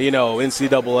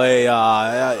 NCAA,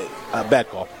 bad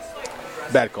call.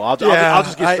 Bad call. I'll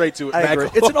just get straight to it. I Bad agree.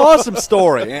 call. It's an awesome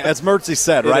story, as Mertzy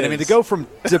said, right? It I mean, to is. go from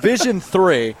Division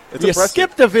III, you impressive.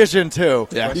 skip Division II,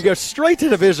 Yeah. you go straight to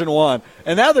Division I,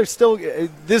 and now they're still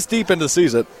this deep into the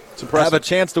season. impressive. Have a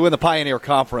chance to win the Pioneer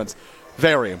Conference.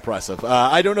 Very impressive.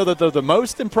 I don't know that they're the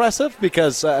most impressive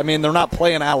because, they're not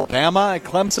playing Alabama and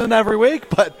Clemson every week,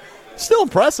 but still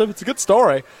impressive. It's a good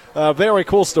story. Very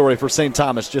cool story for St.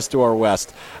 Thomas just to our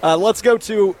west. Let's go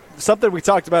to something we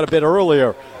talked about a bit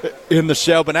earlier in the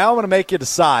show, but now I'm going to make you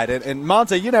decide. And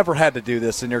Montee, you never had to do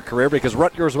this in your career because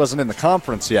Rutgers wasn't in the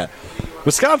conference yet.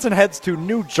 Wisconsin heads to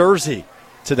New Jersey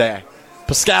today.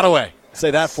 Piscataway.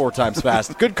 Say that 4 times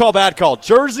fast. Good call, bad call.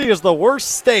 Jersey is the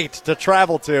worst state to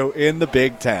travel to in the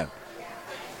Big Ten.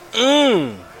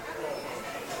 It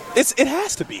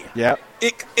has to be. Yeah.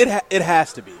 It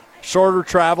has to be. Shorter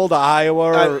travel to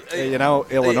Iowa or,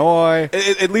 Illinois.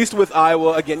 At least with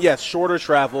Iowa, again, yes, shorter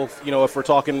travel, if we're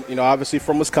talking, obviously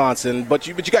from Wisconsin, but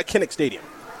you got Kinnick Stadium.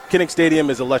 Kinnick Stadium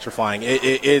is electrifying.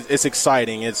 It's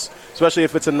exciting. It's especially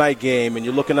if it's a night game and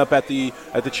you're looking up at the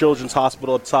Children's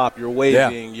Hospital up top. You're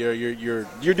waving. Yeah.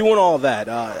 You're doing all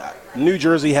that. New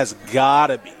Jersey has got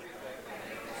to be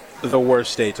the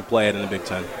worst state to play it in the Big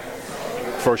Ten,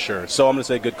 for sure. So I'm going to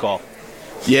say good call.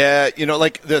 Yeah,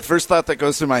 the first thought that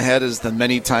goes through my head is the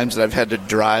many times that I've had to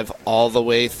drive all the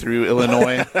way through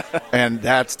Illinois, and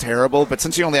that's terrible. But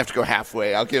since you only have to go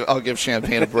halfway, I'll give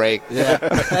Champaign a break. Yeah.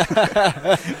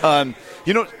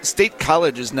 State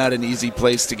college is not an easy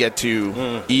place to get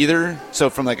to either. So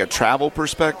from like a travel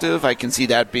perspective, I can see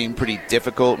that being pretty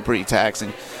difficult and pretty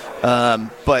taxing.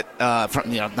 But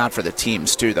not for the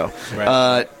teams too, though.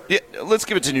 Right. Let's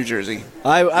give it to New Jersey.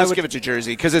 Let's give it to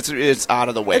Jersey because it's out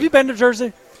of the way. Have you been to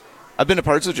Jersey? I've been to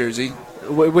parts of Jersey.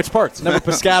 Which parts? Never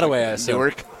Piscataway, I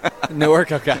assume.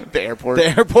 Newark, okay. The airport. The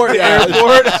airport.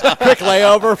 Quick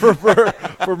layover for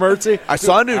Mertzy. I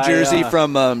saw New Jersey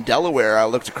from Delaware. I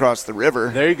looked across the river.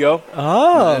 There you go.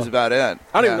 Oh. That's about it. I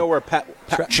don't even know where Channel.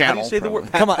 How do you say the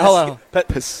word? Come on, hold on.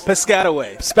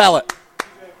 Piscataway. Spell it.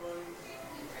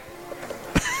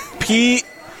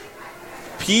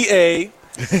 P-A.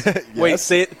 Wait,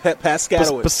 say it.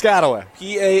 Piscataway. Piscataway.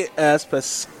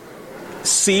 P-A-S.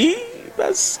 C.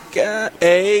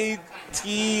 A-T-E-W-A.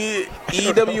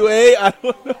 I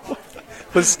don't know.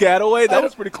 Piscataway? That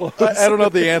was pretty close. I don't know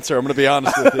the answer. I'm going to be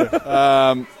honest with you.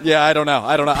 I don't know.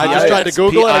 I just tried to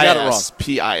Google it. I got it wrong.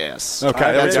 P-I-S.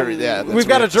 Okay. That's We've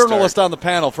got a journalist on the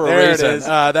panel for a reason. It is.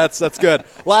 That's good.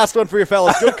 Last one for you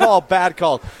fellas. Good call, bad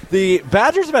call. The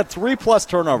Badgers have had 3+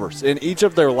 turnovers in each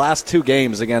of their last 2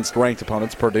 games against ranked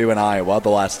opponents, Purdue and Iowa, the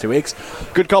last 2 weeks.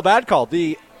 Good call, bad call.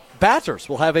 The Badgers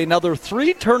will have another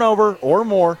 3 turnover or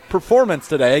more performance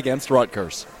today against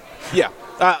Rutgers. Yeah.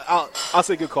 I'll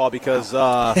say good call because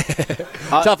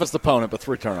toughest opponent, but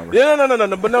 3 turnovers. Yeah,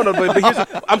 no. But here's,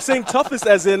 I'm saying toughest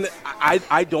as in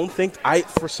I don't think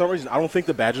for some reason I don't think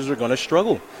the Badgers are going to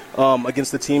struggle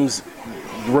against the teams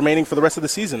remaining for the rest of the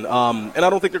season. And I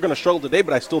don't think they're going to struggle today,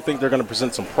 but I still think they're going to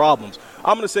present some problems.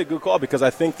 I'm going to say good call because I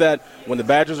think that when the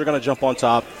Badgers are going to jump on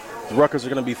top, the Rutgers are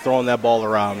going to be throwing that ball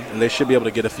around, and they should be able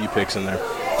to get a few picks in there.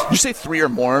 Did you say 3 or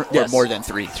more, Yes. or more than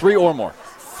 3? 3 or more.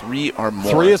 3 or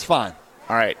more. 3 is fine.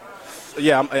 All right.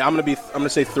 Yeah, I'm going to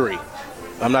say 3.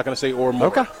 I'm not going to say or more.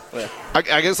 Okay. Yeah.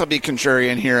 I guess I'll be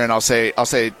contrarian here, and I'll say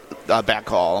bad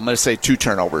call. I'm going to say 2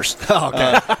 turnovers.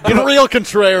 Okay. Real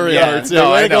contrarian. Yeah,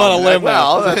 no, I know. Go on a limb.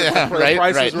 Well, yeah,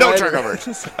 right. No right.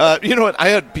 turnovers. You know what? I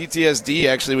had PTSD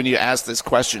actually when you asked this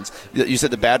questions. You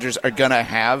said the Badgers are going to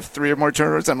have 3 or more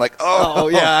turnovers. I'm like,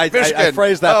 yeah, I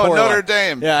phrased that poorly. Notre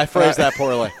Dame. Yeah, I phrased that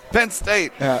poorly. Penn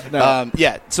State. No.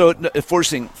 So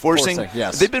forcing.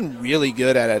 Yes. They've been really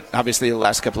good at it, obviously, the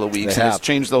last couple of weeks. They And have. it's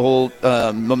changed the whole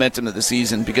momentum of the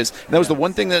season because that was the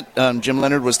one thing that Jim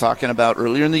Leonard was talking about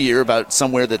earlier in the year about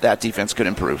somewhere that defense could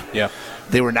improve. Yeah.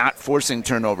 They were not forcing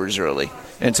turnovers early.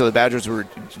 And so the Badgers were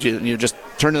just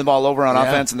turning the ball over on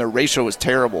offense, and their ratio was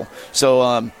terrible. So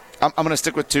I'm going to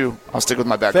stick with 2. I'll stick with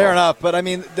my back. Fair enough, but I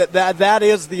mean that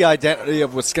is the identity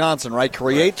of Wisconsin, right?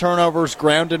 Create turnovers,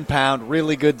 ground and pound,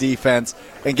 really good defense,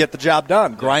 and get the job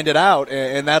done. Grind it out,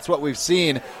 and that's what we've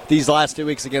seen these last 2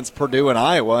 weeks against Purdue and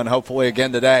Iowa, and hopefully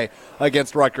again today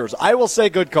against Rutgers. I will say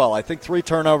good call. I think 3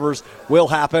 turnovers will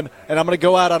happen, and I'm going to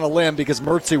go out on a limb because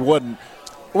Mertz wouldn't.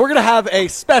 We're going to have a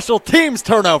special teams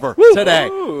turnover today.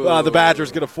 The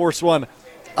Badgers going to force one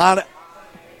on.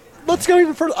 Let's go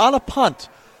even further on a punt.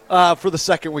 For the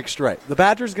second week straight. The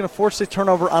Badgers going to force a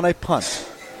turnover on a punt.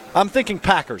 I'm thinking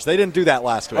Packers. They didn't do that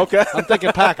last week. Okay. I'm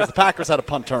thinking Packers. The Packers had a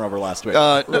punt turnover last week.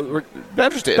 No,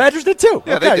 Badgers did. Badgers did too.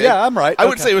 Yeah, okay, they did. yeah, I'm right. I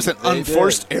would say it was an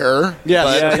unforced error.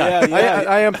 Yes, but okay.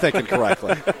 I am thinking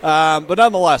correctly. But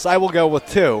nonetheless, I will go with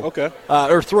 2. Okay.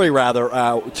 Or 3,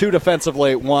 rather. 2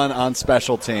 defensively, 1 on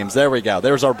special teams. There we go.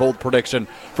 There's our bold prediction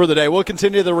for the day. We'll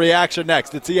continue the reaction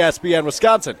next. It's ESPN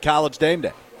Wisconsin College Game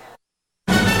Day.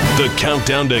 The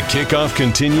countdown to kickoff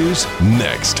continues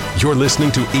next. You're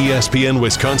listening to ESPN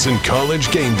Wisconsin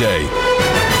College Game Day.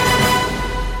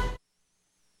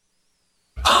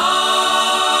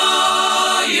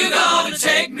 Oh, you gonna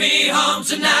take me home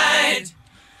tonight?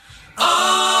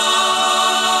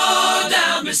 Oh,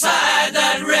 down beside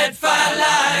that red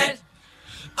firelight.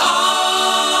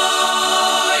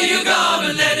 Oh, you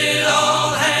gonna let it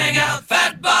all hang out.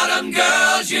 Fat bottom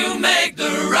girls, you make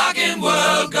the rockin'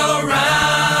 world go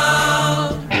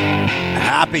round.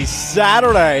 Happy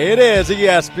Saturday. It is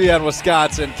ESPN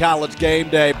Wisconsin College Game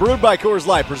Day. Brewed by Coors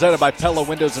Light, presented by Pella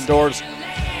Windows and Doors.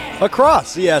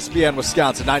 Across ESPN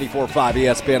Wisconsin, 94.5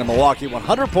 ESPN in Milwaukee,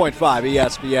 100.5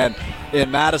 ESPN in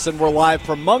Madison. We're live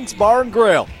from Monk's Bar and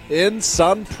Grill in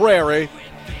Sun Prairie.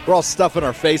 We're all stuffing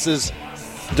our faces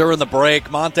during the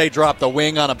break. Montee dropped a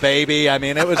wing on a baby. I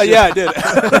mean, it was just... Yeah, I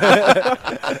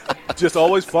did. Just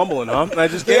always fumbling, huh? I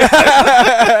just can't.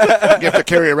 you have to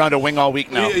carry around a wing all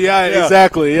week now. Yeah,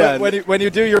 exactly. Yeah. When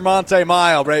you do your Montee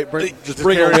mile, right, just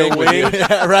bring a carry wing with you,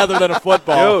 rather than a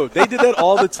football. Yo, they did that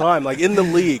all the time. Like in the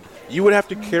league, you would have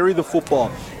to carry the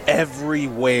football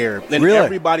everywhere, and Really?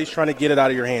 everybody's trying to get it out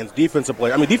of your hands. Defensive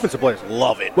players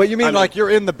love it. What you mean, like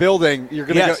you're in the building, you're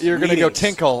gonna Yes, go meetings.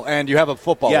 tinkle, and you have a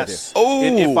football with you. Yes.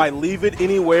 And if I leave it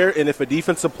anywhere, and if a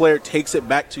defensive player takes it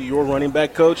back to your running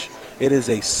back coach, it is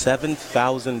a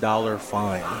 $7,000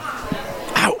 fine.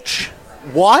 Ouch!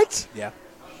 What? Yeah.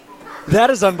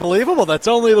 That is unbelievable. That's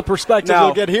only the perspective Now-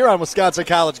 we'll get here on Wisconsin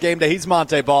College Game Day. He's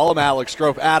Montee Ball. I'm Alex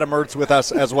Strouf. Adam Mertz with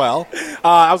us as well.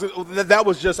 That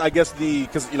was just, I guess,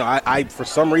 because I for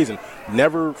some reason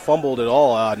never fumbled at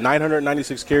all.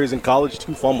 996 carries in college,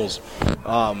 2 fumbles.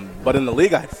 But in the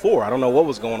league, I had 4. I don't know what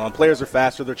was going on. Players are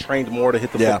faster. They're trained more to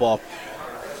hit the football.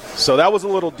 So that was a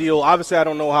little deal. Obviously, I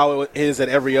don't know how it is at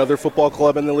every other football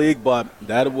club in the league, but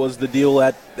that was the deal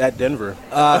at Denver.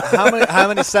 How many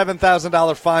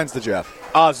 $7,000 fines did you have?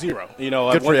 0.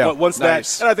 Good for you. Once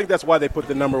Nice. that, and I think that's why they put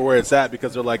the number where it's at,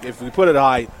 because they're like, if we put it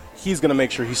high, he's going to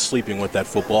make sure he's sleeping with that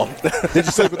football. Did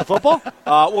you sleep with the football?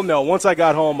 Well, no. Once I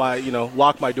got home, I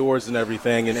locked my doors and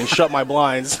everything, and shut my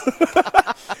blinds,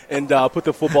 and put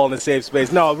the football in a safe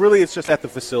space. No, really, it's just at the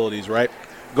facilities, right?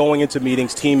 Going into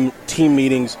meetings, team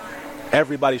meetings,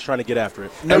 everybody's trying to get after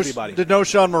it. Everybody. Did no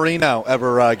Sean Marino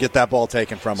ever get that ball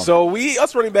taken from him? So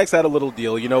us running backs had a little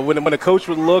deal. When a coach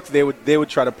would look, they would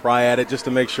try to pry at it just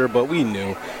to make sure. But we knew,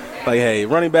 like, hey,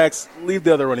 running backs, leave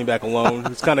the other running back alone.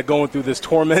 Who's kind of going through this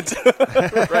torment,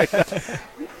 right?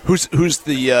 Who's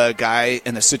the guy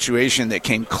in the situation that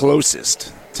came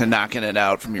closest to knocking it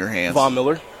out from your hands? Von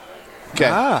Miller.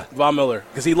 Okay. Von Miller,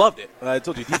 because he loved it. I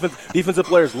told you, defensive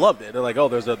players loved it. They're like, oh,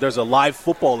 there's a live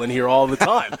football in here all the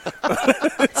time.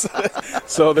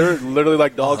 So they're literally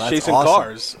like dogs chasing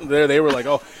cars. They were like,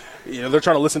 oh, they're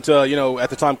trying to listen to, at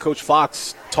the time, Coach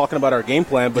Fox talking about our game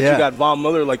plan, but you got Von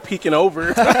Miller like peeking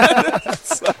over.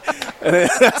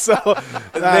 So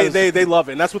they love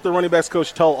it, and that's what the running backs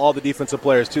coach tell all the defensive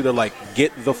players too. They're like,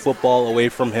 get the football away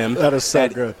from him. That is so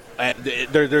good.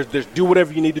 There's do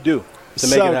whatever you need to do. to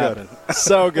make it happen.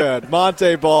 So good.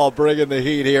 Montee Ball bringing the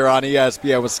heat here on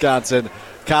ESPN Wisconsin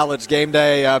College Game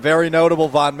Day. Very notable,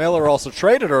 Von Miller also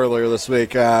traded earlier this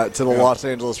week to the Los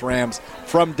Angeles Rams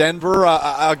from Denver.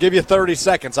 I'll give you 30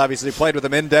 seconds. Obviously, played with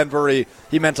him in Denver.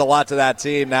 He meant a lot to that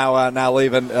team. Now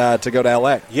leaving to go to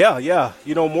L.A. Yeah.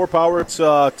 More power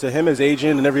to him, his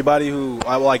agent, and everybody who,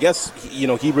 I guess, he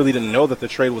really didn't know that the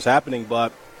trade was happening,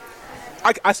 but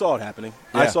I saw it happening.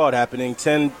 Yeah. I saw it happening.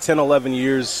 10, 11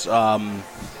 years.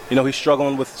 He's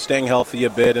struggling with staying healthy a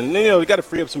bit, and he got to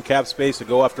free up some cap space to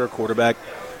go after a quarterback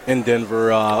in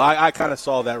Denver. I kind of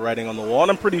saw that writing on the wall,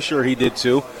 and I'm pretty sure he did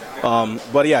too.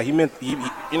 But yeah, he's going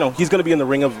to be in the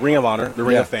Ring of Honor, the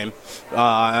Ring of Fame.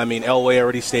 Elway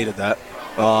already stated that.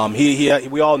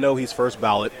 We all know he's first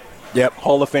ballot. Yep,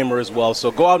 Hall of Famer as well. So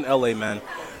go out in L.A., man.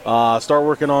 Start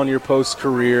working on your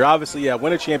post-career. Obviously,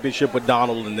 win a championship with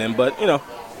Donald and them, but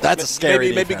that's a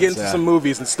scary maybe get into some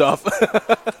movies and stuff.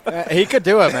 He could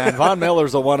do it, man. Von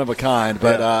Miller's a one of a kind,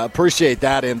 but appreciate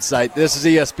that insight. This is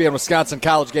ESPN Wisconsin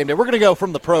College Game Day. We're going to go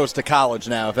from the pros to college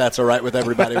now, if that's all right with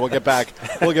everybody. We'll get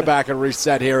back and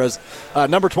reset here as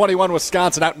number 21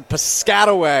 Wisconsin out in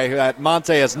Piscataway that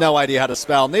Montee has no idea how to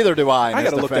spell. Neither do I. I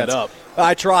got to look that up.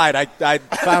 I tried. I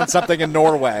found something in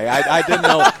Norway. I didn't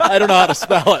know. I don't know how to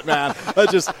spell it, man.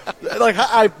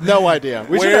 I have no idea.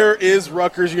 Where is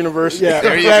Rutgers University? Yeah,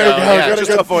 there you go. Yeah,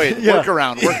 just avoid. Yeah. Work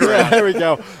around. Yeah, there we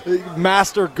go.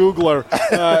 Master Googler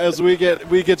as we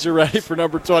get you ready for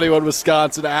number 21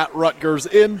 Wisconsin at Rutgers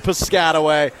in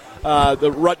Piscataway.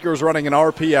 The Rutgers running an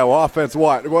RPO offense.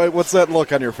 What's that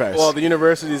look on your face? Well, the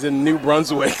university's in New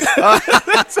Brunswick.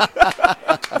 It's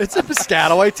in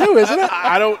Piscataway too, isn't it?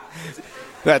 I don't.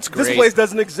 That's great. This place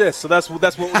doesn't exist, so that's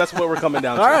what we're coming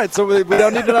down to. All right, so we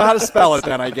don't need to know how to spell it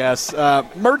then, I guess.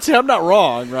 Mertz, I'm not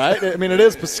wrong, right? I mean, it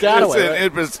is Piscataway.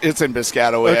 It's in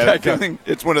Piscataway. Okay, I think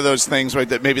it's one of those things, right,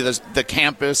 that maybe the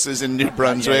campus is in New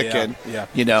Brunswick and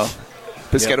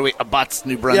Piscataway abuts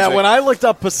New Brunswick. Yeah, when I looked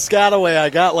up Piscataway, I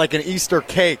got like an Easter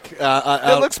cake.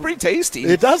 It looks pretty tasty.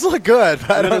 It does look good. And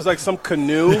then there's like some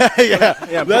canoe.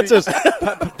 That's just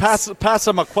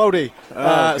Passamaquoddy.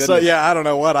 So, I don't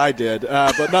know what I did.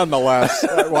 But nonetheless,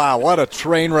 wow, what a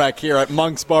train wreck here at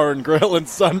Monk's Bar and Grill in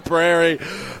Sun Prairie.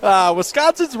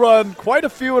 Wisconsin's run quite a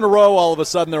few in a row all of a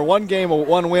sudden. They're one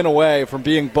win away from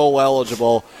being bowl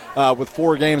eligible with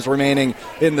 4 games remaining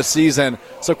in the season.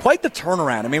 So quite the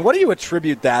turnaround. I mean, what do you attribute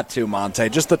that to, Montee?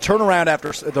 Just the turnaround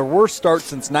after the worst start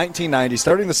since 1990,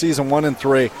 starting the season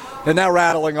 1-3, and now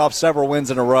rattling off several wins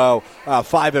in a row.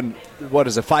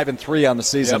 5-3 on the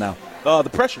season now.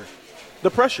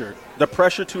 The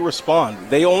pressure to respond.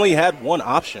 They only had one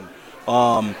option.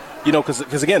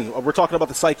 Because again, we're talking about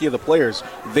the psyche of the players.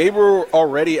 They were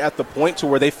already at the point to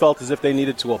where they felt as if they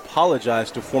needed to apologize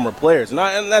to former players, and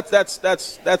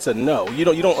that's a no. You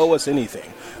don't owe us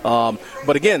anything.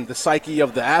 But again, the psyche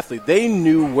of the athlete, they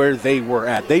knew where they were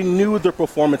at. They knew the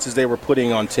performances they were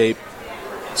putting on tape.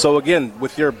 So again,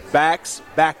 with your backs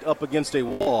backed up against a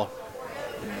wall,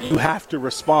 you have to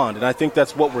respond, and I think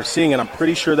that's what we're seeing, and I'm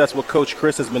pretty sure that's what Coach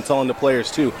Chris has been telling the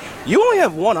players too. You only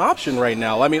have one option right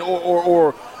now. I mean,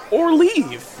 or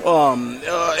leave. And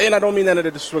I don't mean that in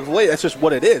a disrespectful way. That's just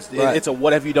what it is. Right. It's a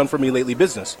what have you done for me lately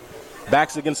business.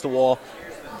 Backs against the wall.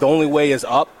 The only way is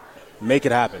up. Make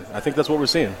it happen. I think that's what we're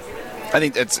seeing. I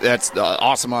think that's an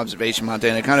awesome observation, Montee.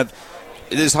 And it kind of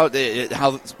is how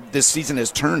this season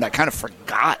has turned. I kind of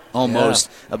forgot almost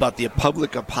about the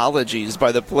public apologies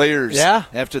by the players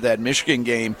after that Michigan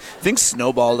game. Things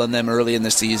snowballed on them early in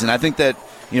the season. I think that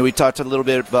we talked a little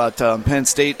bit about Penn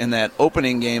State in that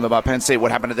opening game about Penn State,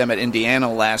 what happened to them at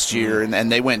Indiana last year, and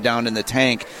they went down in the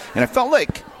tank. And I felt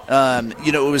like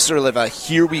it was sort of like a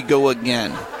here we go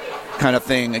again kind of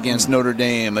thing against Notre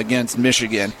Dame, against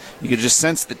Michigan. You could just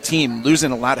sense the team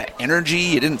losing a lot of energy.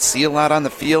 You didn't see a lot on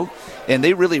the field, and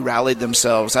they really rallied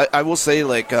themselves. I will say,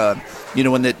 when the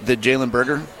Jalen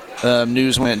Berger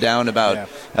news went down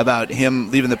about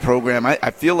him leaving the program, I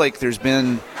feel like there's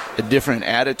been a different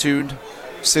attitude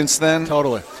since then.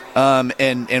 Totally.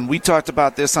 And we talked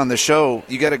about this on the show.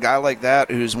 You got a guy like that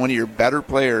who's one of your better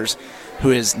players who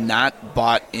is not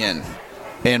bought in.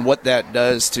 And what that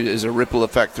does is a ripple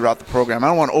effect throughout the program. I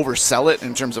don't want to oversell it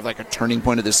in terms of like a turning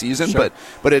point of the season, but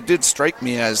it did strike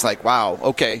me as like, wow,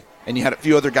 okay. And you had a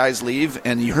few other guys leave,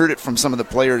 and you heard it from some of the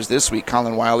players this week.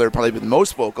 Colin Wilder probably been the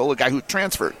most vocal, a guy who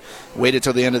transferred, waited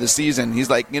till the end of the season.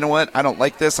 He's like, you know what, I don't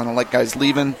like this. I don't like guys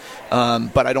leaving,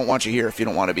 but I don't want you here if you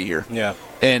don't want to be here. Yeah.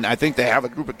 And I think they have a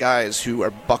group of guys who are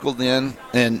buckled in,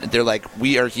 and they're like,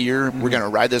 we are here. We're going to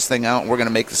ride this thing out, and we're going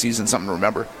to make the season something to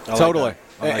remember. Totally.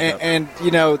 And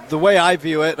the way I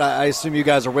view it, I assume you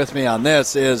guys are with me on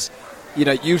this, is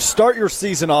you start your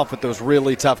season off with those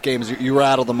really tough games. You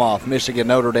rattle them off: Michigan,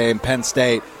 Notre Dame, Penn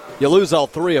State. You lose all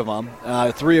three of them.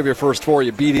 3 of your first 4,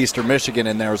 you beat Eastern Michigan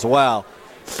in there as well.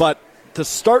 But to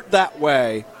start that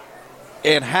way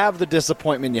and have the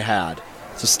disappointment you had,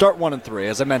 to start 1-3,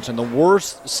 as I mentioned, the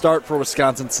worst start for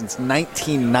Wisconsin since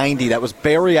 1990. That was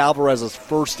Barry Alvarez's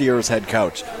first year as head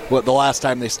coach. The last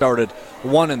time they started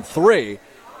 1-3,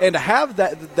 and to have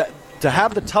to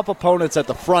have the tough opponents at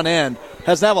the front end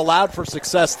has now allowed for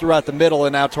success throughout the middle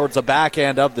and now towards the back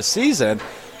end of the season,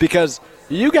 because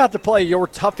you got to play your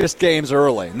toughest games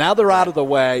early. Now they're out of the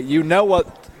way. You know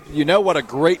what a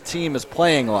great team is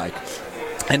playing like,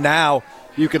 and now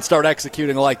you can start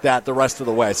executing like that the rest of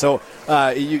the way. So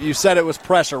you said it was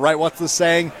pressure, right? What's the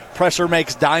saying? Pressure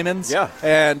makes diamonds. Yeah.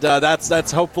 And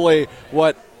that's hopefully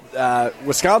what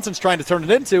Wisconsin's trying to turn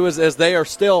it into, as they are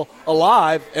still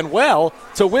alive and well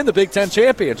to win the Big Ten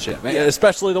championship,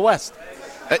 especially the West.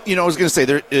 I was going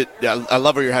to say, I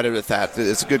love where you're headed with that.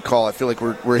 It's a good call. I feel like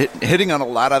we're hitting on a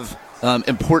lot of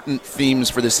important themes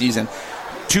for the season.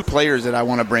 2 players that I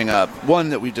want to bring up.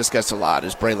 One that we've discussed a lot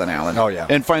is Braylon Allen. Oh, yeah.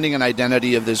 And finding an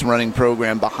identity of this running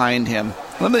program behind him.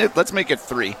 Let's make it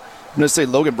 3. I'm going to say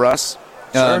Logan Bruss.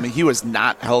 Sure. He was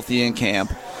not healthy in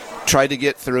camp. Tried to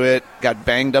get through it, got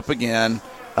banged up again,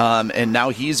 and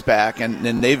now he's back,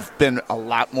 and they've been a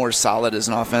lot more solid as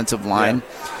an offensive line.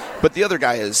 Yeah. But the other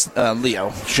guy is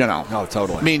Leo Chanel. Oh,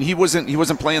 totally. I mean, he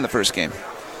wasn't playing the first game,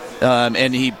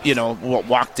 and he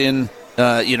walked in.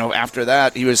 After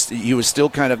that, he was still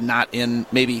kind of not in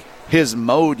maybe his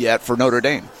mode yet for Notre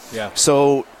Dame. Yeah.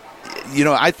 So,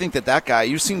 I think that guy,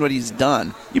 you've seen what he's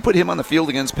done. You put him on the field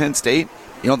against Penn State.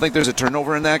 You don't think there's a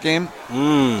turnover in that game?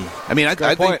 I mean, I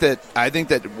think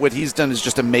that what he's done is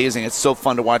just amazing. It's so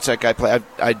fun to watch that guy play.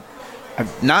 I'm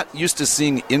not used to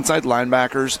seeing inside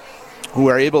linebackers who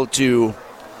are able to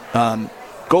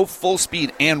go full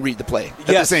speed and read the play at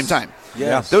the same time.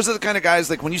 Yes. Those are the kind of guys,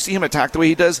 like when you see him attack the way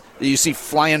he does, that you see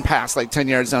flying past like 10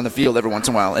 yards down the field every once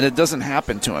in a while, and it doesn't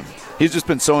happen to him. He's just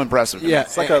been so impressive. Yeah,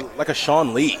 it's like a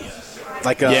Sean Lee.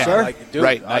 Dude,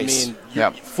 right. Nice. I mean,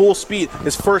 Yep. full speed.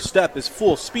 His first step is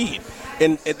full speed,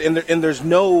 and there's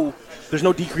no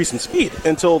decrease in speed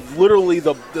until literally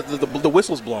the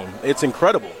whistle's blown. It's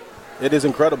incredible. It is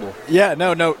incredible. Yeah,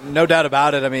 no doubt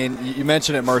about it. I mean, you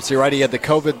mentioned it, Mertz, right? He had the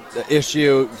COVID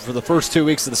issue for the first 2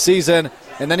 weeks of the season,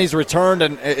 and then he's returned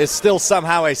and is still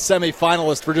somehow a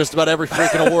semifinalist for just about every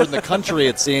freaking award in the country,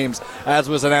 it seems, as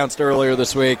was announced earlier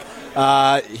this week.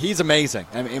 He's amazing.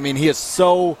 I mean, he is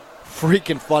so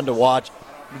freaking fun to watch.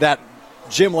 That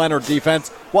Jim Leonard defense,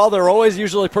 while they're always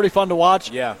usually pretty fun to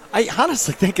watch, I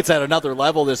honestly think it's at another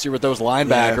level this year with those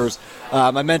linebackers.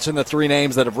 I mentioned the 3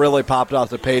 names that have really popped off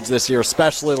the page this year,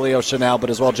 especially Leo Chanel, but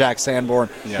as well Jack Sanborn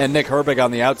and Nick Herbig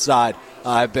on the outside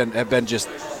have been just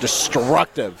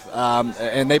destructive,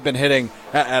 and they've been hitting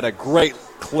at a great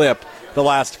clip the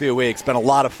last few weeks. Been a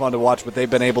lot of fun to watch what they've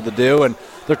been able to do, and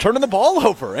they're turning the ball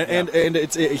over, and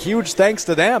it's a huge thanks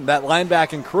to them, that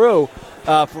linebacking crew,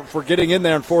 for getting in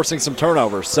there and forcing some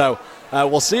turnovers. So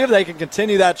we'll see if they can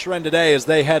continue that trend today as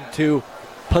they head to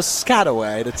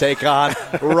Piscataway to take on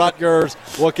Rutgers.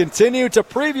 We'll continue to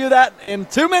preview that in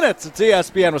 2 minutes at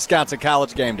ESPN Wisconsin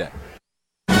College Game Day.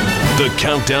 The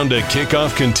countdown to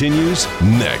kickoff continues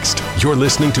next. You're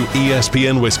listening to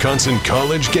ESPN Wisconsin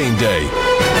College Game Day.